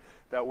environment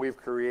that we've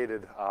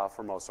created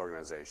for most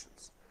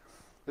organizations.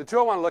 The two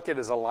I want to look at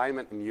is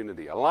alignment and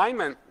unity.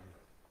 Alignment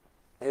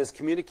is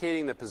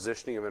communicating the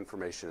positioning of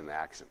information and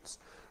actions,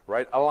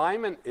 right?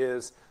 Alignment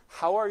is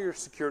how are your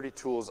security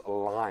tools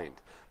aligned?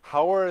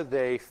 How are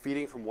they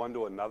feeding from one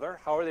to another?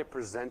 How are they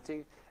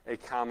presenting a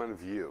common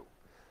view?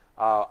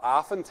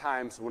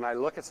 Oftentimes, when I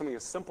look at something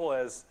as simple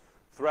as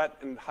threat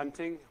and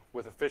hunting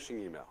with a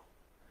phishing email,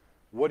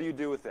 what do you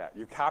do with that?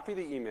 You copy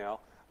the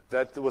email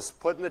that was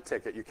put in the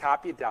ticket, you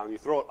copy it down, you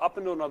throw it up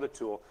into another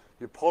tool,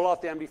 you pull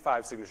out the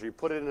MD5 signature, you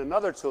put it in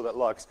another tool that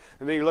looks,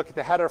 and then you look at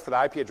the header for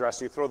the IP address,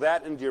 and you throw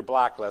that into your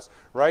blacklist,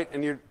 right?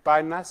 And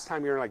by next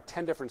time, you're in like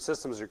 10 different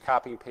systems you're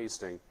copying,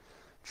 pasting,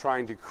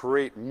 trying to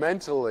create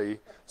mentally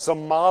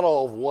some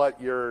model of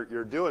what you're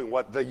doing,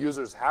 what the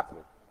user's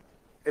happening.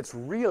 It's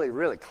really,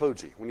 really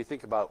kludgy when you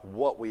think about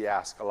what we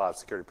ask a lot of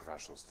security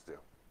professionals to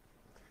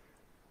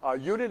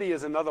do. Unity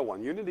is another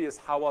one. Unity is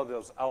how all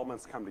those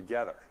elements come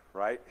together,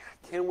 right?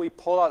 Can we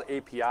pull out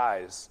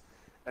APIs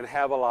and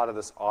have a lot of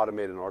this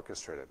automated and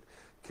orchestrated?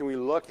 Can we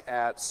look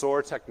at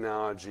SOAR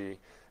technology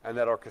and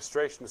that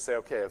orchestration to say,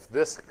 okay, if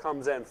this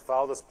comes in,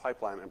 follow this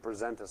pipeline and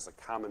present us a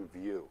common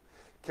view?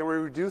 Can we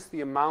reduce the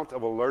amount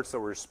of alerts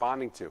that we're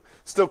responding to?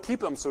 Still keep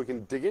them so we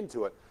can dig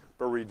into it,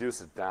 but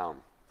reduce it down.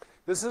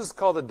 This is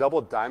called the double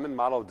diamond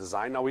model of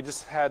design. Now, we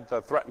just had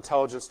the threat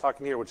intelligence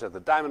talking here, which had the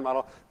diamond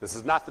model. This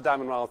is not the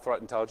diamond model of threat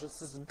intelligence.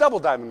 This is the double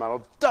diamond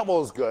model.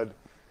 Double is good,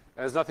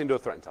 and has nothing to do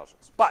with threat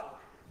intelligence. But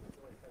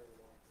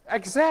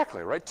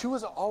exactly, right? 2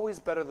 is always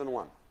better than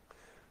 1.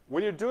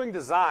 When you're doing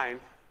design,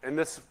 and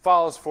this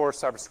follows for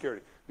cybersecurity,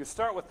 you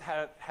start with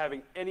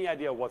having any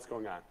idea of what's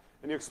going on.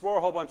 And you explore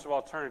a whole bunch of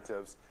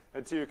alternatives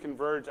until you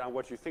converge on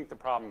what you think the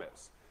problem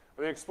is.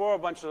 And then you explore a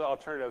bunch of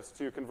alternatives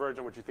until you converge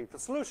on what you think the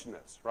solution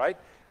is, right?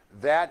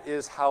 That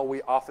is how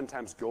we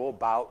oftentimes go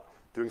about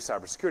doing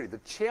cybersecurity. The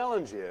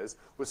challenge is,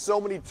 with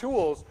so many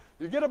tools,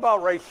 you get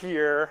about right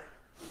here,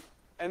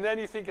 and then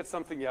you think it's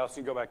something else,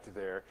 and you go back to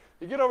there.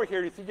 You get over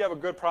here, you think you have a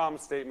good problem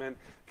statement,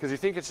 because you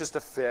think it's just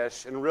a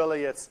fish, and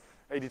really it's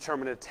a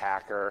determined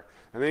attacker,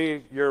 and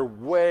then you're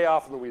way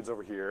off in the weeds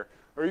over here.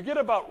 Or you get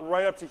about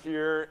right up to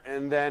here,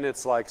 and then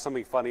it's like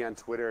something funny on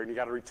Twitter, and you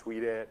got to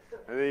retweet it,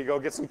 and then you go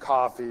get some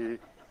coffee.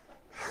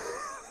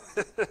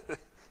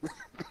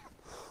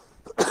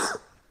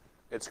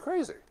 It's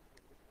crazy.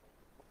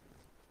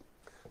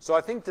 So I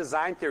think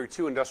design theory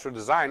 2, industrial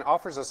design,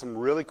 offers us some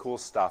really cool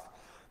stuff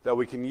that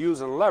we can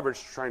use and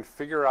leverage to try and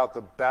figure out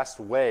the best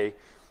way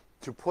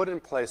to put in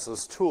place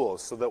those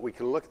tools so that we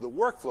can look at the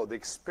workflow, the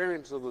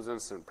experience of those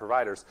incident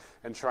providers,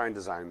 and try and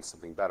design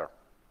something better.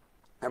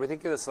 And we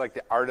think of this like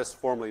the artist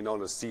formerly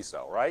known as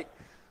CISO, right?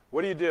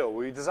 What do?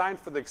 We design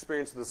for the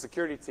experience of the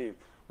security team.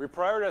 We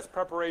prioritize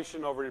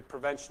preparation over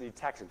prevention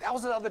detection. That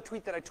was another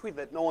tweet that I tweeted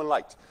that no one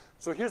liked.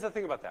 So here's the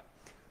thing about that.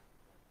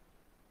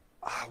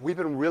 we've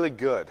been really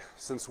good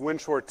since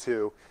Wind War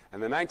II in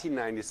the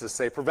 1990s to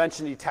say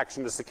prevention,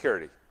 detection to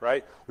security,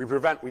 right? We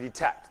prevent, we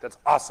detect. That's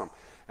awesome.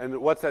 And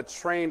what that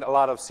trained a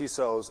lot of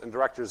CISOs and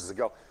directors is to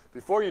go,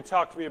 before you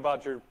talk to me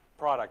about your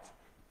product,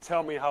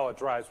 tell me how it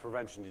drives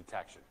prevention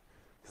detection.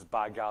 Because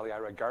by golly, I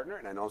read Gartner,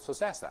 and I know I'm supposed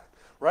to ask that,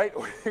 right?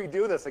 We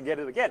do this again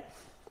and again.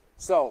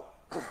 So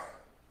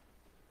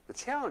the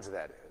challenge of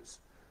that is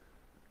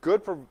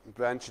good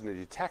prevention and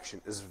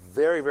detection is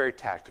very, very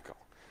tactical.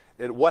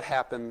 What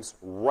happens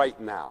right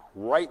now.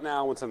 Right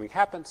now, when something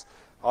happens,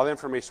 all the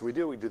information we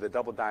do the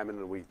double diamond,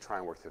 and we try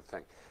and work through the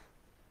thing.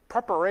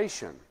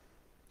 Preparation,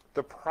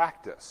 the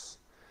practice,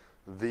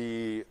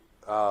 the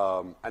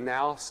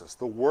analysis,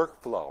 the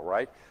workflow,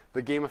 right?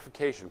 The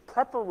gamification.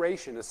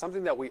 Preparation is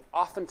something that we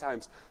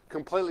oftentimes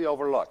completely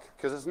overlook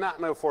because it's not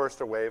in a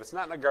Forrester Wave, it's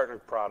not in a Gartner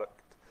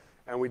product,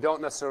 and we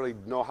don't necessarily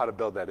know how to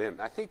build that in.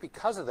 I think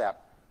because of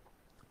that,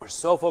 we're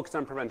so focused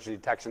on prevention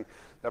and detection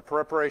that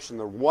preparation,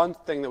 the one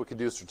thing that we could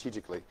do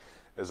strategically,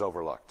 is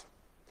overlooked.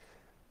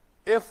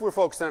 If we're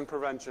focused on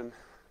prevention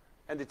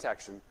and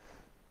detection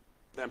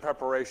and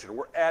preparation,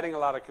 we're adding a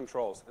lot of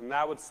controls. And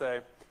I would say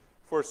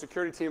for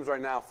security teams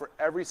right now, for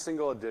every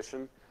single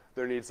addition,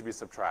 there needs to be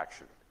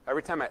subtraction.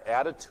 Every time I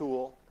add a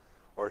tool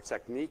or a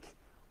technique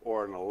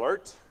or an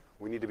alert,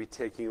 we need to be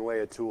taking away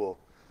a tool,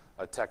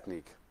 a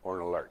technique, or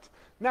an alert.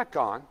 Not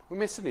gone. We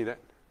may still need it.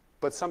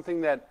 But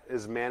something that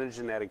is managed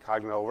and adding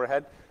cognitive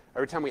overhead,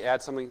 every time we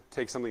add something,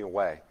 take something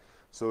away.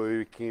 So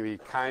we can be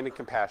kind and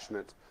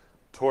compassionate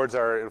towards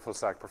our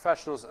InfoSec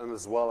professionals and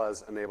as well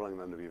as enabling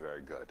them to be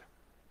very good.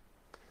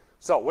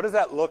 So what does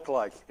that look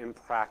like in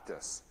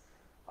practice?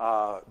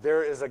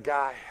 There is a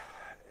guy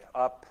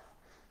up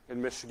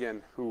in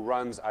Michigan who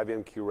runs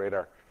IBM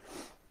QRadar.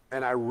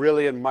 And I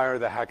really admire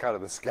the heck out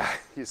of this guy.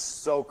 He's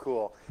so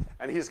cool.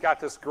 And he's got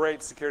this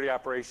great security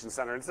operations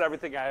center. It's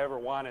everything I ever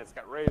wanted. It's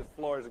got raised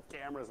floors and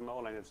cameras and the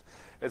whole nine.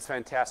 It's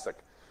fantastic.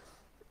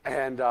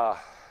 And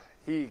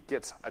he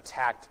gets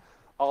attacked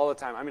all the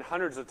time. I mean,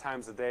 hundreds of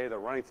times a day. They're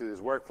running through these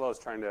workflows,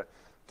 trying to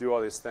do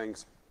all these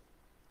things.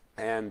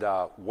 And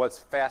what's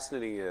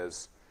fascinating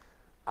is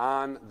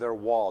on their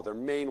wall, their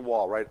main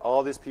wall, right?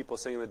 All these people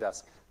sitting at the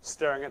desk,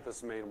 staring at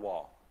this main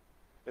wall.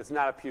 It's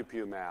not a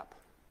pew-pew map.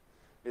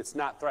 It's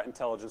not threat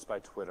intelligence by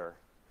Twitter.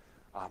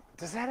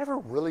 Does that ever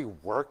really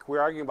work? We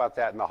were arguing about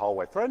that in the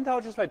hallway. Threat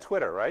intelligence by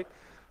Twitter, right?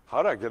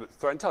 How do I get it?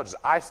 Threat intelligence?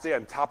 I stay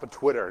on top of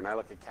Twitter and I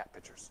look at cat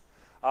pictures.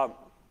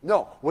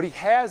 No, what he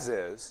has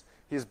is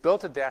he's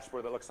built a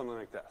dashboard that looks something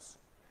like this.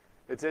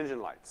 It's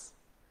engine lights.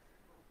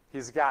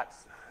 He's got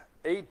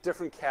 8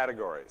 different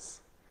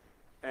categories,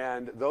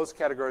 and those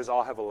categories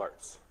all have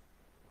alerts.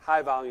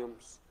 High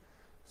volumes,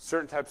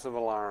 certain types of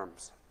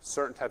alarms,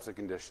 certain types of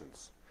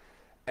conditions.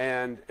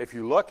 And if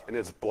you look and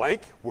it's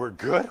blank, we're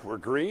good, we're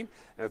green.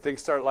 And if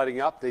things start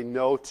lighting up, they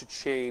know to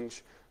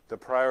change the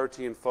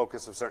priority and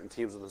focus of certain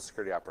teams of the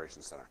Security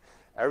Operations Center.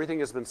 Everything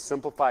has been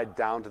simplified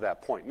down to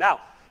that point.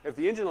 Now, if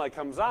the engine light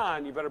comes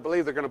on, you better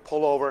believe they're going to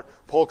pull over,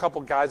 pull a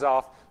couple guys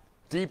off,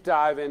 deep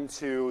dive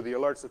into the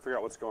alerts and figure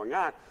out what's going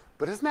on.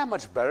 But isn't that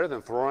much better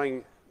than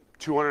throwing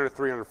 200,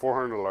 300,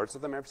 400 alerts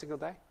at them every single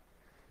day?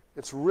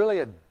 It's really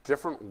a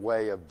different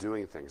way of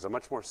doing things, a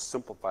much more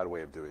simplified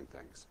way of doing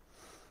things.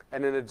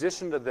 And in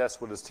addition to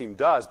this, what his team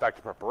does, back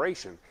to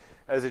preparation,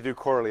 is they do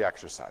quarterly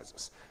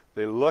exercises.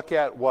 They look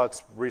at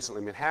what's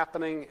recently been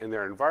happening in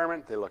their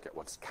environment. They look at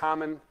what's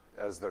common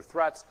as their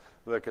threats.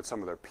 They look at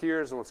some of their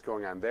peers and what's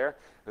going on there.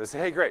 And they say,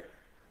 hey, great,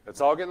 let's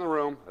all get in the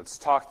room. Let's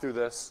talk through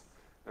this.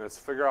 And let's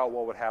figure out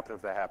what would happen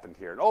if that happened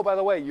here. And oh, by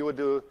the way, you would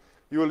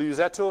use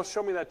that tool?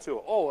 Show me that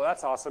tool. Oh,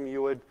 that's awesome.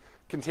 You would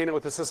contain it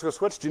with the Cisco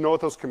switch. Do you know what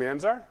those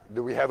commands are?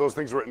 Do we have those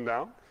things written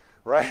down?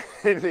 Right?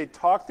 They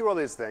talk through all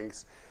these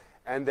things.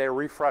 And they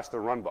refresh their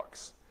run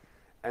books.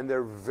 And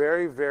they're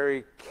very,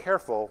 very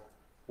careful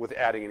with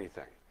adding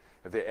anything.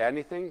 If they add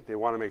anything, they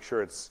want to make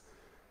sure it's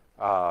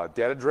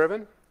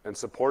data-driven and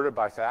supported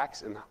by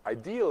facts, and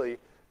ideally,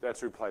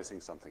 that's replacing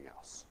something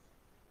else.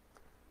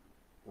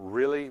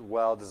 Really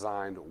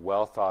well-designed,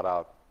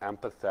 well-thought-out,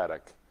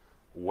 empathetic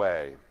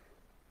way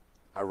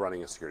of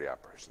running a security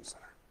operations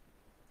center.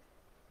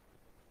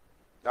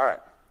 All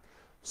right.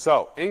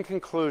 So, in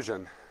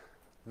conclusion,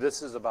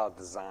 this is about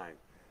design.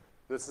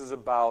 This is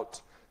about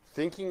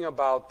thinking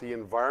about the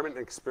environment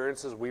and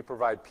experiences we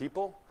provide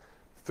people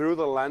through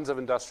the lens of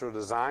industrial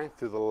design,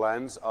 through the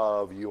lens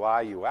of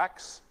UI,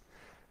 UX.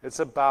 It's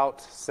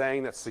about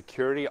saying that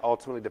security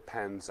ultimately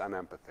depends on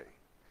empathy.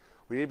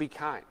 We need to be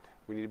kind.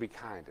 We need to be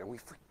kind. And we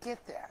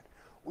forget that.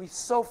 We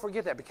so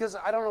forget that because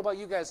I don't know about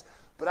you guys,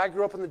 but I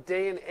grew up in the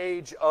day and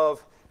age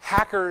of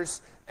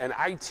hackers and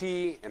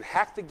IT and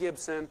hack the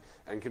Gibson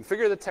and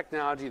configure the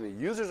technology, and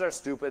the users are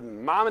stupid,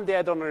 and mom and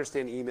dad don't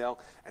understand email,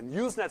 and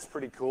Usenet's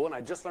pretty cool, and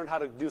I just learned how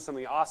to do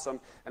something awesome,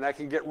 and I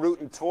can get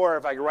root and Tor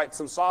if I can write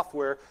some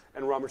software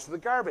and rummage through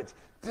the garbage.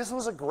 This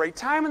was a great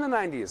time in the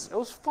 90s. It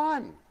was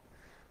fun.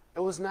 It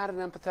was not an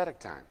empathetic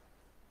time.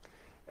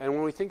 And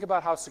when we think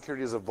about how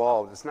security has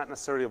evolved, it's not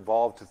necessarily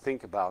evolved to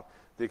think about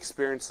the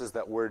experiences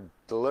that we're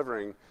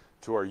delivering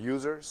to our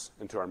users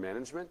and to our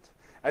management.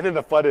 And then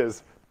the fun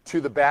is,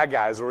 to the bad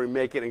guys where we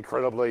make it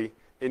incredibly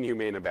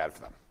inhumane and bad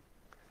for them.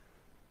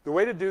 The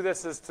way to do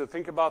this is to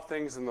think about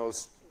things in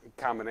those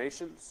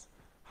combinations.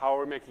 How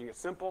are we making it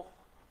simple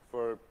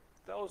for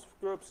those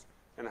groups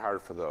and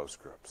hard for those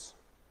groups?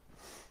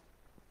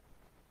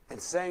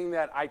 And saying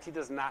that IT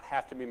does not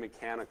have to be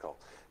mechanical,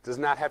 does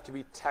not have to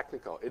be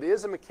technical. It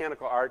is a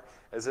mechanical art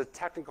as a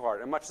technical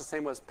art, and much the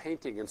same as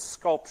painting and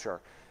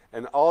sculpture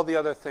and all the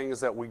other things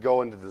that we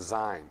go into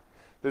design.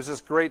 There's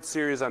this great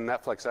series on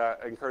Netflix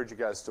I encourage you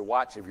guys to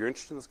watch if you're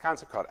interested in this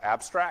concept called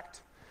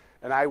Abstract.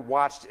 And I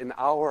watched an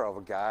hour of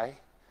a guy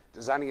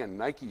designing a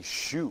Nike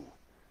shoe.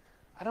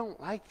 I don't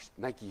like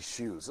Nike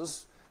shoes.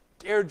 Those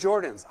Air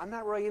Jordans. I'm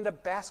not really into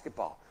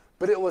basketball.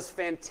 But it was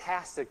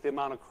fantastic, the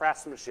amount of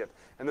craftsmanship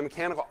and the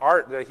mechanical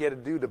art that he had to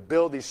do to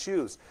build these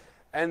shoes.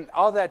 And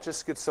all that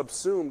just gets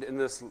subsumed in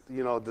this,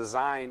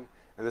 design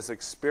and this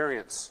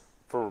experience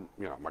for,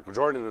 Michael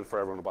Jordan and for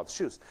everyone about the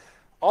shoes.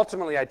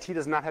 Ultimately, IT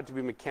does not have to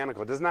be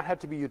mechanical. It does not have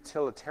to be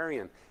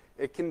utilitarian.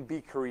 It can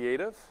be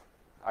creative.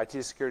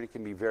 IT security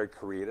can be very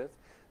creative.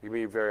 It can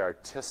be very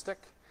artistic.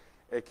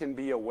 It can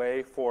be a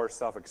way for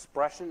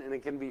self-expression, and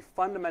it can be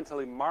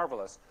fundamentally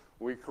marvelous.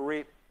 We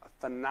create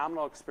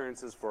phenomenal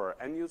experiences for our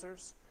end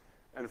users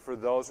and for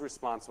those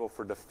responsible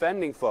for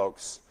defending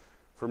folks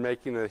for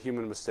making the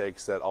human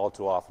mistakes that all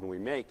too often we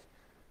make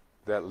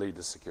that lead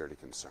to security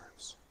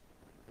concerns.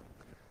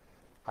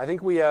 I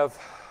think we have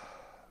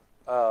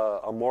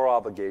a moral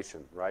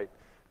obligation, right,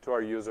 to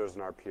our users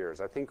and our peers.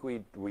 I think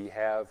we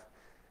have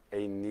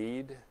a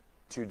need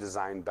to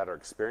design better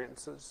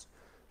experiences,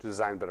 to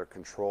design better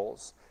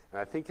controls,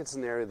 and I think it's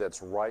an area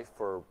that's rife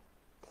for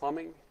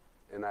plumbing,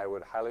 and I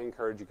would highly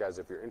encourage you guys,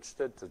 if you're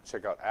interested, to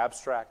check out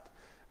Abstract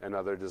and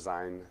other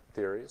design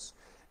theories,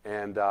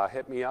 and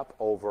hit me up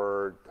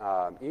over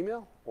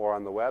email or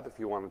on the web if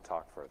you want to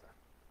talk further.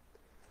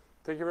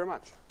 Thank you very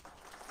much.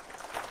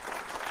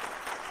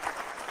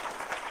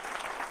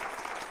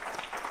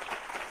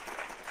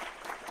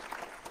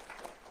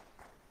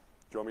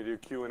 Do you want me to do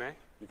Q&A?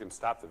 You can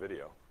stop the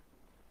video.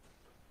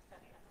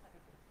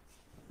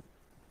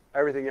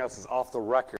 Everything else is off the record.